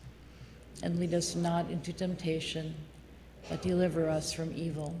us. And lead us not into temptation, but deliver us from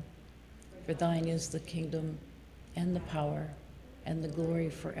evil. For thine is the kingdom, and the power, and the glory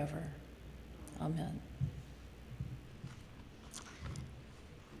forever. Amen.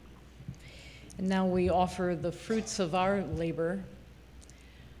 And now we offer the fruits of our labor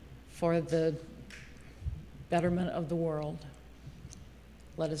for the betterment of the world.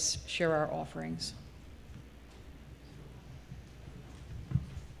 Let us share our offerings.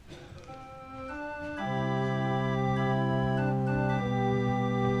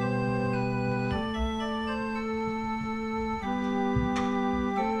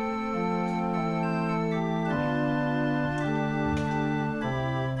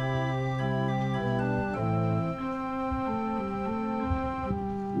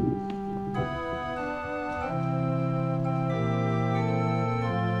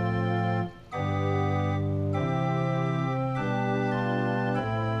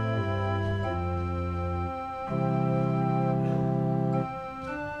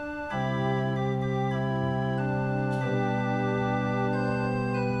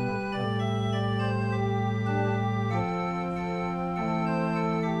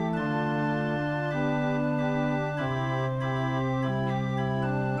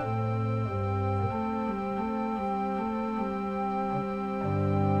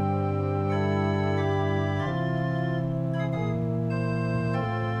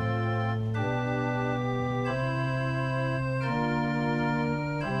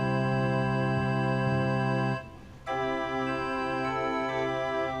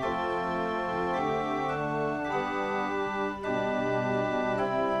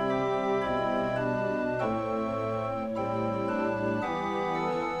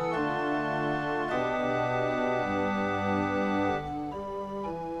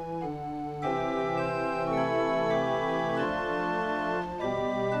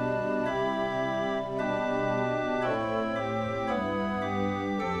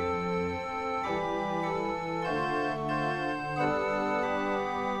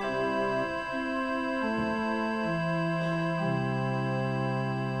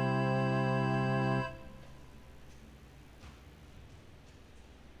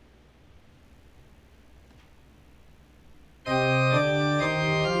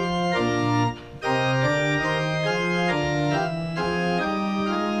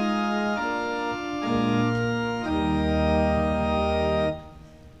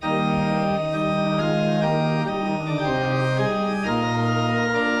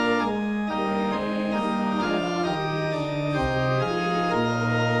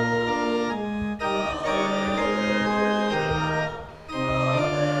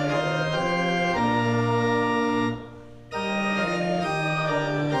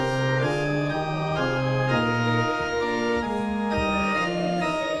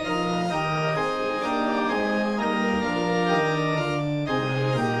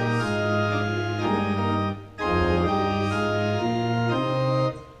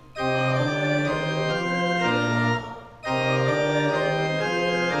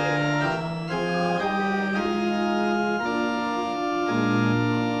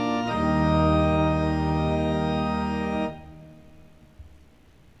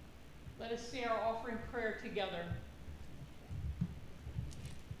 Let us say our offering prayer together.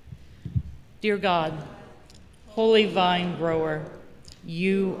 Dear God, holy vine grower,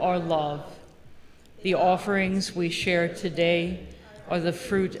 you are love. The offerings we share today are the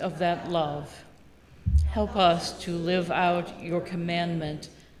fruit of that love. Help us to live out your commandment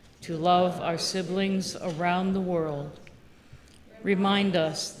to love our siblings around the world. Remind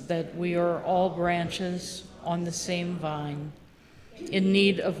us that we are all branches on the same vine, in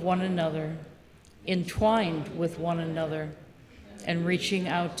need of one another, entwined with one another, and reaching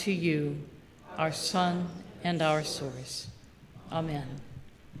out to you, our Son and our source. Amen.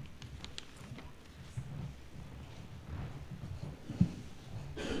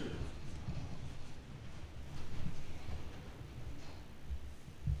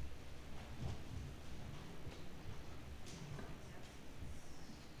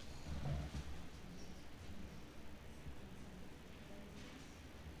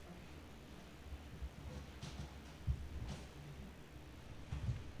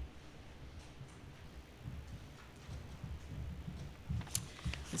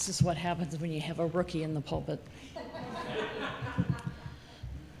 This is what happens when you have a rookie in the pulpit.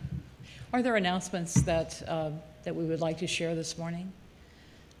 Are there announcements that we would like to share this morning?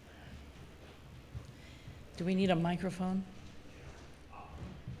 Do we need a microphone?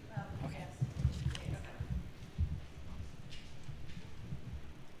 Okay.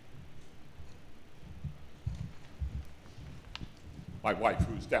 My wife,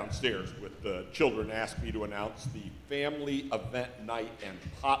 who's downstairs with the children, asked me to announce the family event night and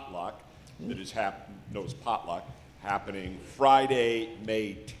potluck that is happening Friday,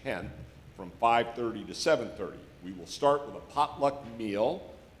 May 10th from 5:30 to 7:30. We will start with a potluck meal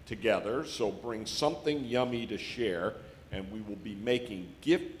together, so bring something yummy to share, and we will be making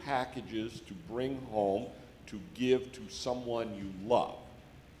gift packages to bring home to give to someone you love.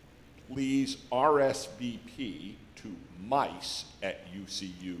 Please RSVP to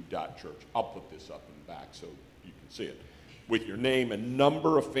mice@ucu.church. I'll put this up in the back so you can see it. With your name and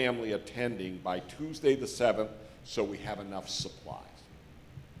number of family attending by Tuesday the 7th, so we have enough supplies.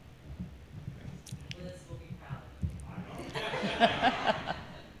 Liz will be proud.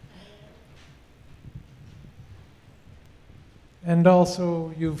 And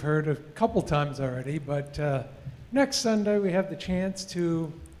also, you've heard a couple times already, but next Sunday we have the chance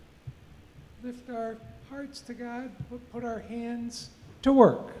to lift our hearts to God, put our hands to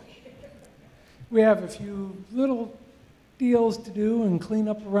work. We have a few little deals to do and clean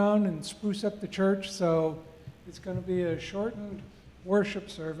up around and spruce up the church, so it's going to be a shortened worship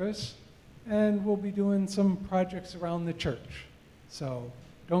service, and we'll be doing some projects around the church. So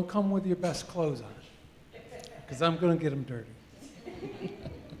don't come with your best clothes on, because I'm going to get them dirty.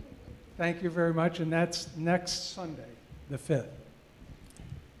 Thank you very much, and that's next Sunday, the 5th.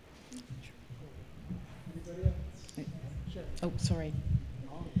 Oh, sorry.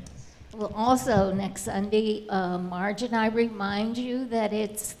 Well, also next Sunday, Marge and I remind you that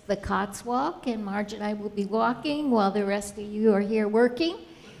it's the Cots Walk, and Marge and I will be walking while the rest of you are here working,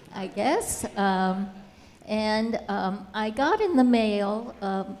 I guess. I got in the mail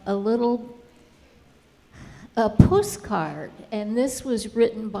a postcard, and this was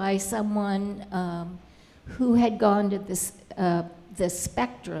written by someone who had gone to the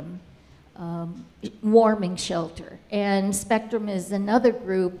Spectrum warming shelter. And Spectrum is another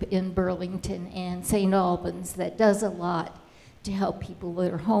group in Burlington and St. Albans that does a lot to help people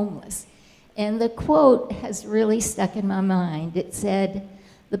that are homeless. And the quote has really stuck in my mind. It said,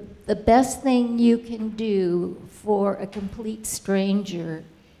 the best thing you can do for a complete stranger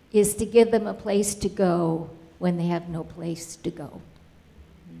is to give them a place to go when they have no place to go.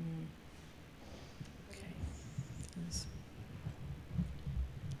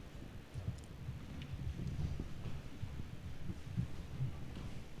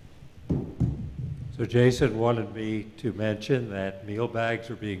 So Jason wanted me to mention that meal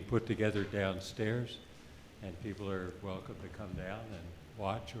bags are being put together downstairs, and people are welcome to come down and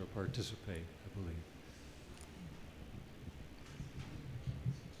watch or participate, I believe.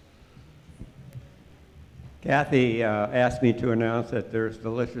 Kathy asked me to announce that there's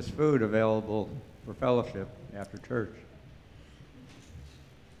delicious food available for fellowship after church.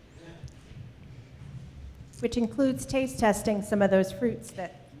 Which includes taste testing some of those fruits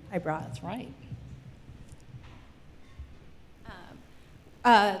that I brought. That's right.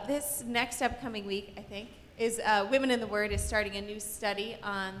 This next upcoming week, I think, is Women in the Word is starting a new study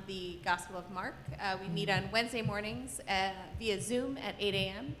on the Gospel of Mark. We meet on Wednesday mornings via Zoom at 8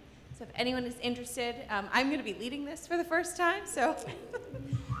 a.m. So if anyone is interested, I'm going to be leading this for the first time, so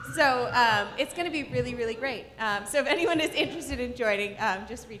So it's going to be really, really great. So if anyone is interested in joining,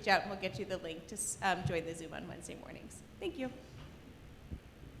 just reach out and we'll get you the link to join the Zoom on Wednesday mornings. Thank you.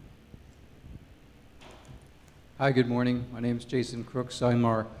 Hi, good morning. My name is Jason Crooks. I'm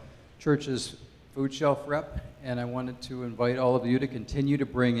our church's food shelf rep, and I wanted to invite all of you to continue to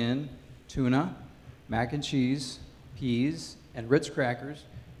bring in tuna, mac and cheese, peas, and Ritz crackers,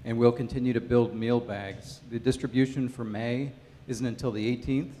 and we'll continue to build meal bags. The distribution for May isn't until the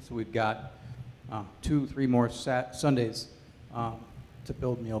 18th, so we've got 2-3 more Sundays to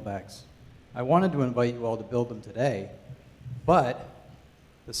build meal bags. I wanted to invite you all to build them today, but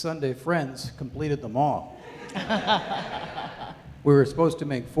the Sunday Friends completed them all. We were supposed to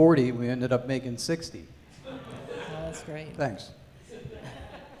make 40, we ended up making 60. Oh, that's great. Thanks.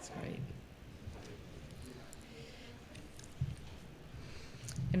 That's great.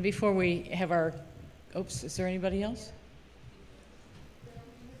 And before we have our, oops, is there anybody else?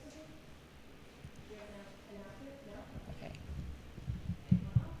 Okay.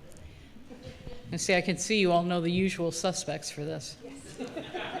 And see, I can see you all know the usual suspects for this. Yes.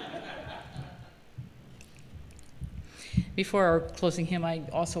 Before our closing hymn, I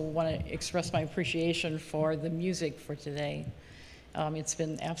also want to express my appreciation for the music for today. It's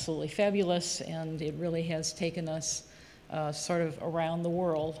been absolutely fabulous, and it really has taken us sort of around the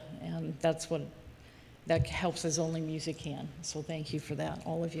world, and that helps as only music can. So thank you for that,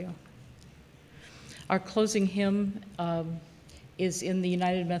 all of you. Our closing hymn is in the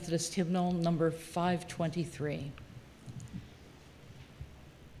United Methodist Hymnal, number 523.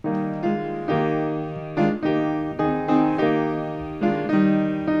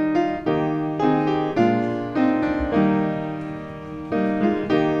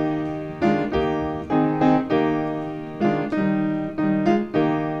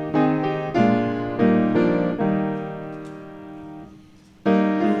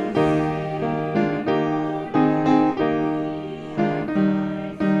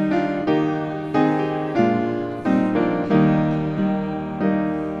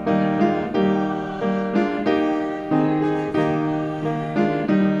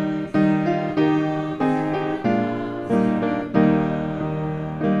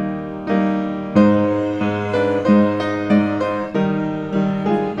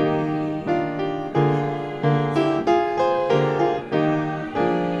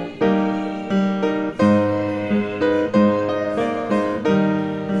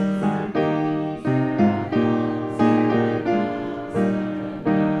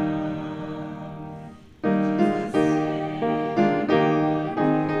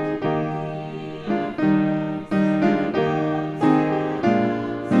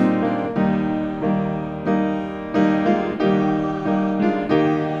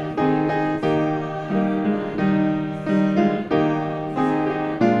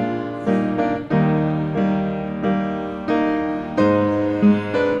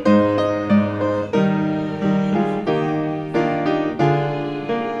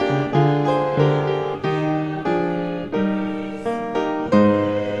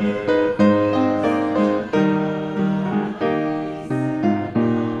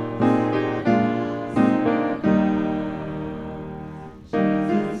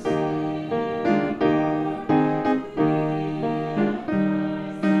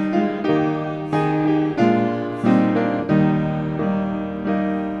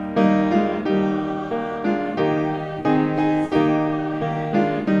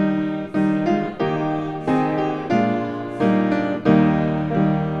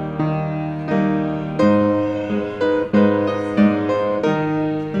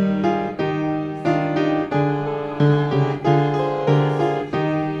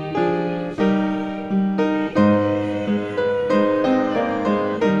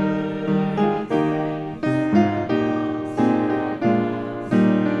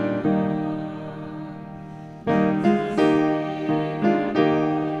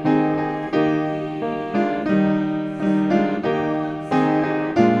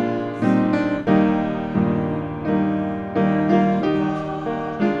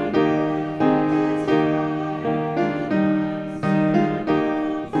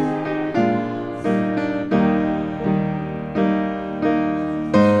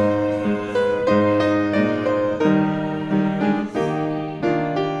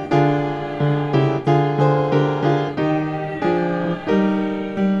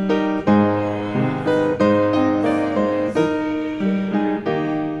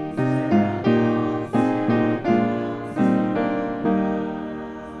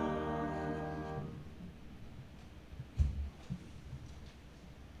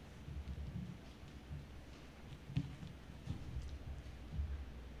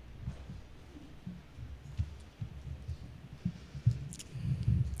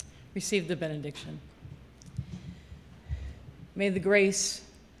 Receive the benediction. May the grace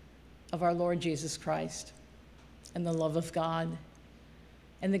of our Lord Jesus Christ and the love of God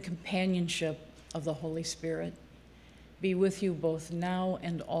and the companionship of the Holy Spirit be with you both now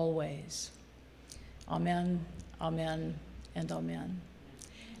and always. Amen, amen, and amen.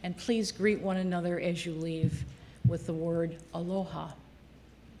 And please greet one another as you leave with the word aloha.